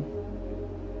menyangkung.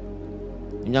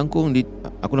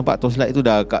 Aku nampak torchlight tu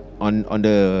dah kat on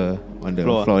the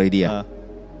floor already lah.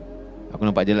 Aku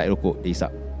nampak dia light rokok, dia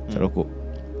hisap rokok.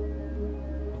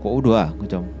 Rokok udah lah. Aku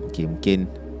macam, okay, mungkin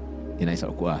dia nak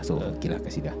hisap rokok lah. So okay lah,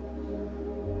 kasih dah.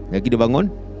 Lagi dia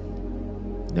bangun,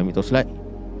 dia ambil torchlight,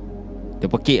 dia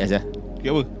pekik lah saya.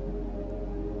 Pekik apa?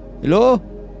 Hello?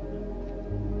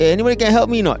 Anybody can help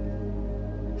me not?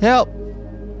 Help.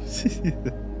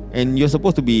 And you're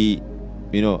supposed to be,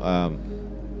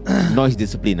 noise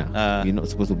discipline lah. You're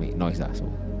not supposed to make noise lah. So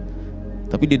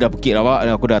tapi dia dah pekik lah, Pak.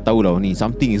 Aku dah tahu lah ni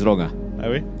something is wrong lah.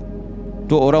 Habis?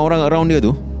 Tu orang-orang around dia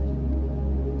tu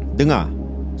dengar,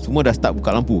 semua dah start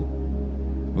buka lampu,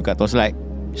 buka torchlight,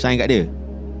 shine kat dia.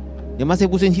 Dia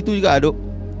masih pusing situ juga duk.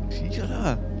 Sial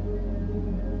lah.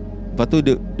 Lepas tu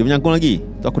dia menyangkung lagi.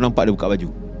 Tu aku nampak dia buka baju.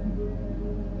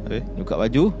 Dia buka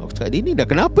baju. Aku cakap, dia ni dah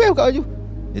kenapa buka baju?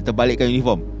 Dia terbalikkan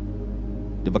uniform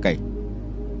dia pakai.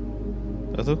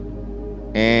 Lepas tu?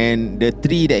 And the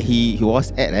tree that he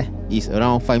was at is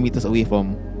around 5 meters away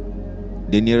from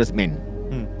the nearest man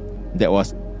that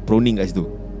was proning kat situ.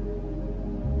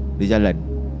 Dia jalan.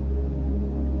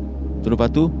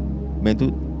 Lepas tu man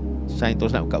tu shine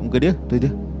torchlight kat muka dia. Tu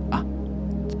dia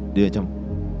dia macam,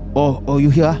 Oh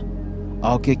you here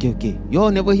okay. You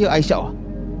all never hear I shout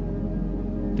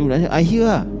tu nanya, I hear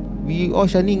lah. We all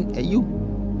shining at you,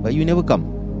 but you never come.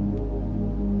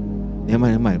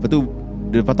 Never mind. Lepas tu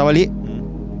dia patah balik.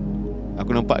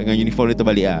 Aku nampak dengan uniform dia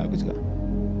terbalik lah. Aku cakap,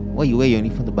 why you wear your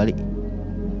uniform terbalik?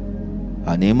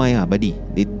 Never mind lah buddy.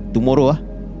 Tomorrow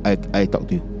I talk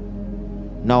to you.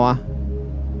 Now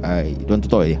I don't want to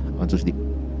talk already. I want to sleep.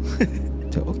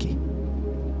 So okay.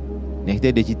 Next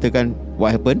day dia ceritakan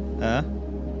what happened.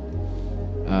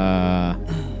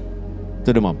 To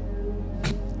the mom.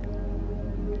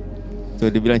 So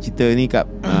dia bilang cerita ni kat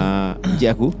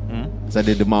encik aku. Pasal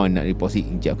dia demam nak report sick.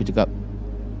 Encik aku cakap,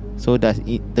 so does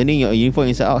turning your uniform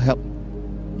inside out help?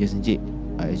 Yes encik,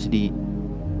 I actually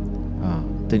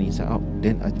turn inside out.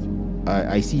 Then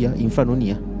I see in front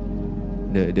only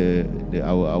the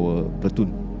our platoon.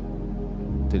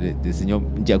 So dia senyum.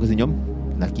 Encik aku senyum.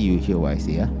 Lucky you hear what I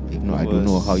say If not I don't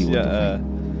know how you want to find.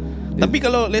 Tapi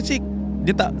kalau let's say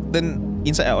dia tak turn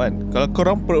inside out kan, kalau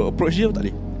korang approach dia tak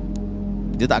boleh.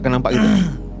 Dia tak akan nampak kita.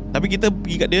 Tapi kita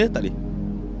pergi kat dia tak boleh.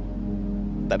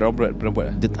 Tak ada orang pernah buat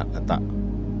lah. Dia tak.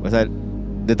 Pasal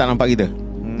dia tak nampak kita.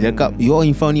 Dia cakap, you all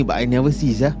in front ni, but I never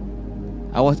see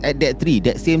I was at that tree,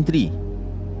 that same tree.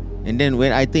 And then when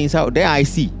I turn inside out, then I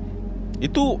see.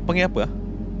 Itu panggil apa?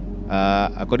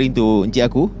 According to encik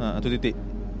aku, tu titik.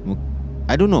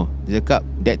 I don't know. Dia cakap,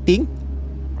 that thing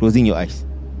closing your eyes.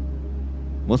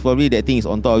 Most probably that thing is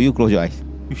on top of you. Close your eyes.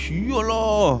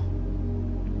 Iyalah.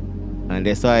 And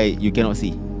that's why you cannot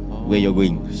see where you're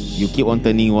going. You keep on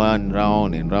turning one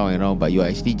round and round and round, but you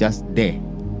are actually just there.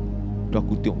 Tu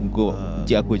aku tengok muka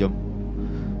encik aku macam,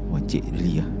 encik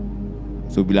really lah.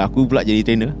 So bila aku pula jadi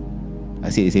trainer,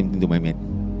 I say the same thing to my man.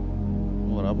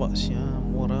 Rabak siam,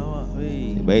 rabak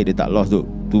weh. Baik dia tak lost tu.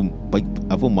 Tu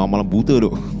malam buta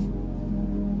tu.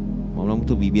 Malam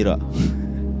buta berak.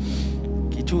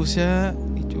 Kecoh siap.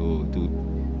 Kecoh tu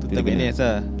time NS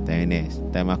lah. Time NS.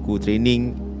 Time aku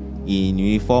training in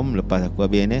uniform, lepas aku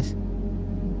habis NS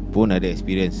pun ada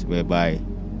experience whereby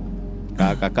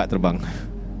kakak terbang.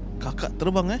 Kakak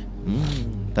terbang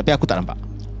Tapi aku tak nampak.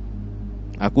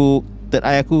 Aku third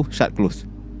eye aku shut close.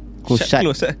 Shut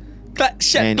close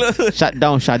shut close. Shut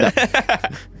down, shut up.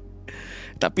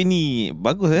 Tapi ni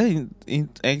bagus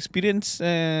experience,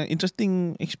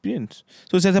 interesting experience.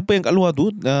 So siapa yang kat luar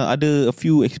tu ada a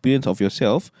few experience of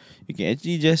yourself, you can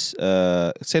actually just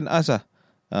send us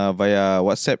via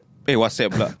WhatsApp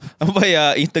pula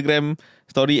via Instagram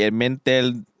story at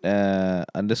mental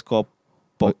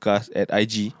 _podcast at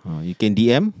IG. You can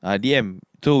DM. DM.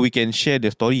 So we can share the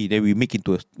story, then we make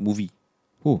into a movie.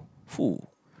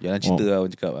 Jangan cerita lah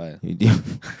orang cakap You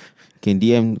can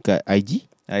DM kat IG.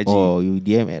 IG. Oh, you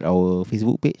DM at our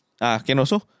Facebook page. Can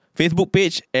also Facebook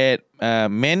page at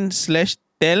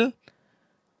men/tell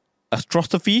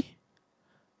Astrostrophy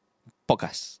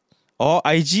podcast, or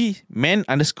IG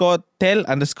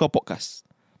men_tell_podcast.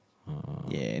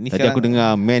 Ni Tadi aku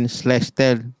dengar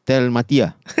men/tell mati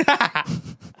lah.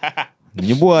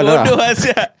 Nyebur lah. Bodoh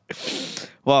asyik.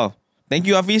 Wow. Thank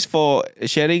you Hafiz for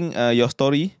sharing your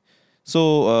story.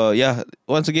 So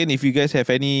once again, if you guys have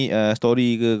any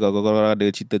story ke, korang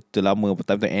ada cerita lama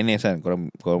time NS kan,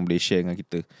 korang boleh share dengan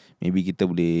kita. Maybe kita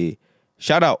boleh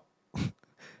shout out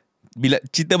bila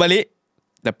cerita balik,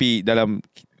 tapi dalam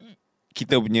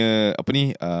kita punya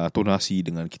tonasi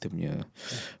dengan kita punya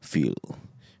feel.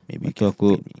 Maybe itu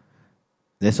aku.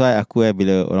 That's why aku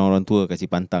bila orang-orang tua kasih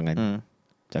pantang kan,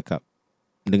 cakap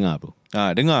dengar bro.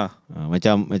 Dengar.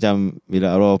 Macam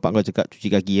bila arwah bapak kau cakap cuci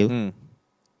kaki tu.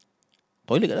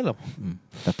 Toilet kat dalam.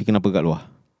 Tapi kenapa kat luar?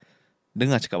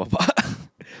 Dengar cakap bapak.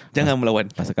 Jangan melawan.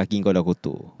 Pasal kaki kau dah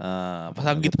kotor.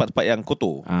 Pasal aku pergi tempat-tempat yang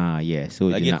kotor. Yes. So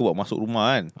lagi aku bawa masuk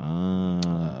rumah kan.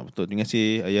 Betul. Terima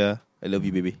kasih ayah. I love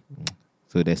you baby.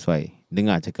 So that's why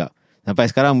dengar cakap.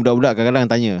 Sampai sekarang budak-budak kadang-kadang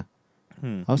tanya,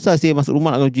 apa sih masuk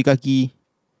rumah nak cuci kaki?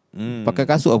 Pakai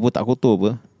kasut apa tak kotor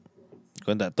apa?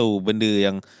 Kau tak tahu benda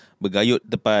yang bergayut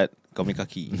tepat kau punya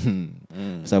kaki.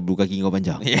 Pasal bulu kaki kau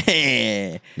panjang.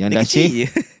 Yang Dia dah kecil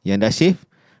shave, yang dah shave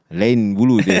lain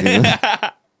bulu dia.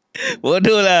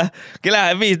 Bodoh lah. Okay lah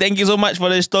Hafiz, thank you so much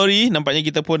for the story. Nampaknya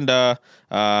kita pun dah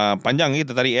panjang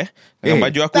kita tarik dengan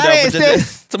baju aku dah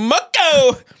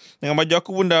sembakau. Dengan baju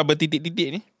aku pun dah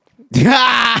bertitik-titik ni.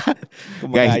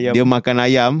 Guys, dia makan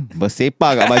ayam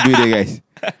bersepah kat baju dia guys.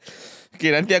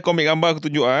 Okay, nanti aku ambil gambar, aku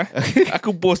tunjuk aku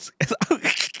post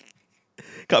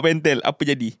kat Mentel apa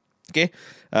jadi. Okay.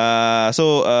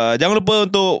 So jangan lupa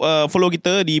untuk follow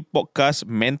kita di podcast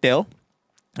Mentel.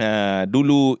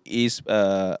 Dulu is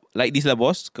Like This Lah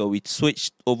Boss. We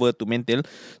switch over to Mentel.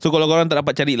 So kalau korang tak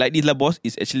dapat cari Like This Lah Boss,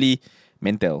 is actually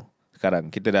Mentel.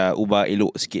 Sekarang kita dah ubah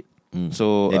elok sikit.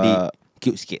 So jadi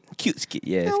cute sikit.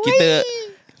 Yes. Kita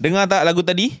dengar tak lagu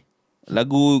tadi?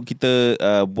 Lagu kita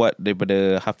buat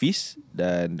daripada Hafiz.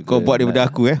 Dan kau buat daripada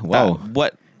aku Wow.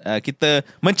 Buat kita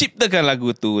menciptakan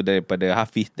lagu tu daripada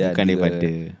Hafiz dan bukan daripada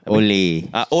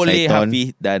Oleh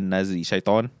Hafiz dan Nazri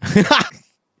Syaitan.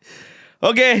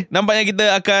 Okay, nampaknya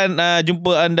kita akan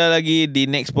jumpa anda lagi di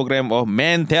next program of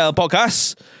Mentel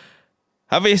Podcast.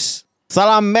 Hafiz,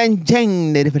 salam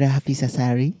menceng daripada Hafiz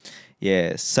Asari.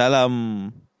 Yes, salam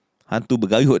hantu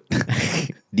bergayut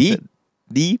di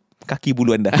kaki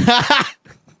bulu anda.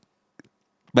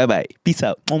 Bye bye. Peace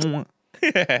out.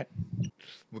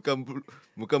 Bukan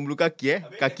bulu kaki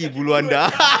kaki bulu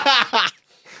anda.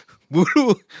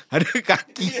 Bulu ada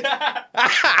kaki.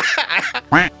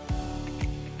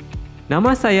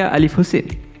 Nama saya Alif Hussein.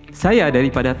 Saya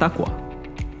daripada Taqwa.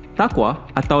 Taqwa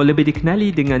atau lebih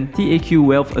dikenali dengan TAQ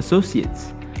Wealth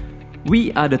Associates.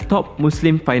 We are the top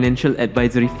Muslim financial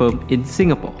advisory firm in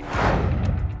Singapore.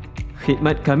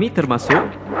 Khidmat kami termasuk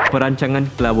perancangan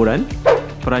pelaburan,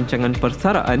 perancangan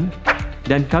persaraan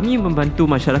dan kami membantu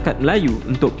masyarakat Melayu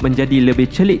untuk menjadi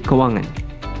lebih celik kewangan.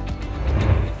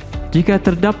 Jika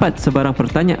terdapat sebarang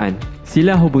pertanyaan,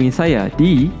 sila hubungi saya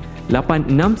di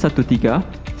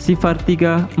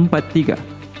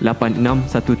 8613-0343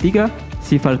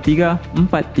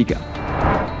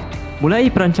 8613-0343.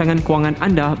 Mulai perancangan kewangan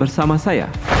anda bersama saya.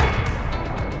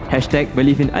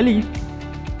 #BeliefInAlif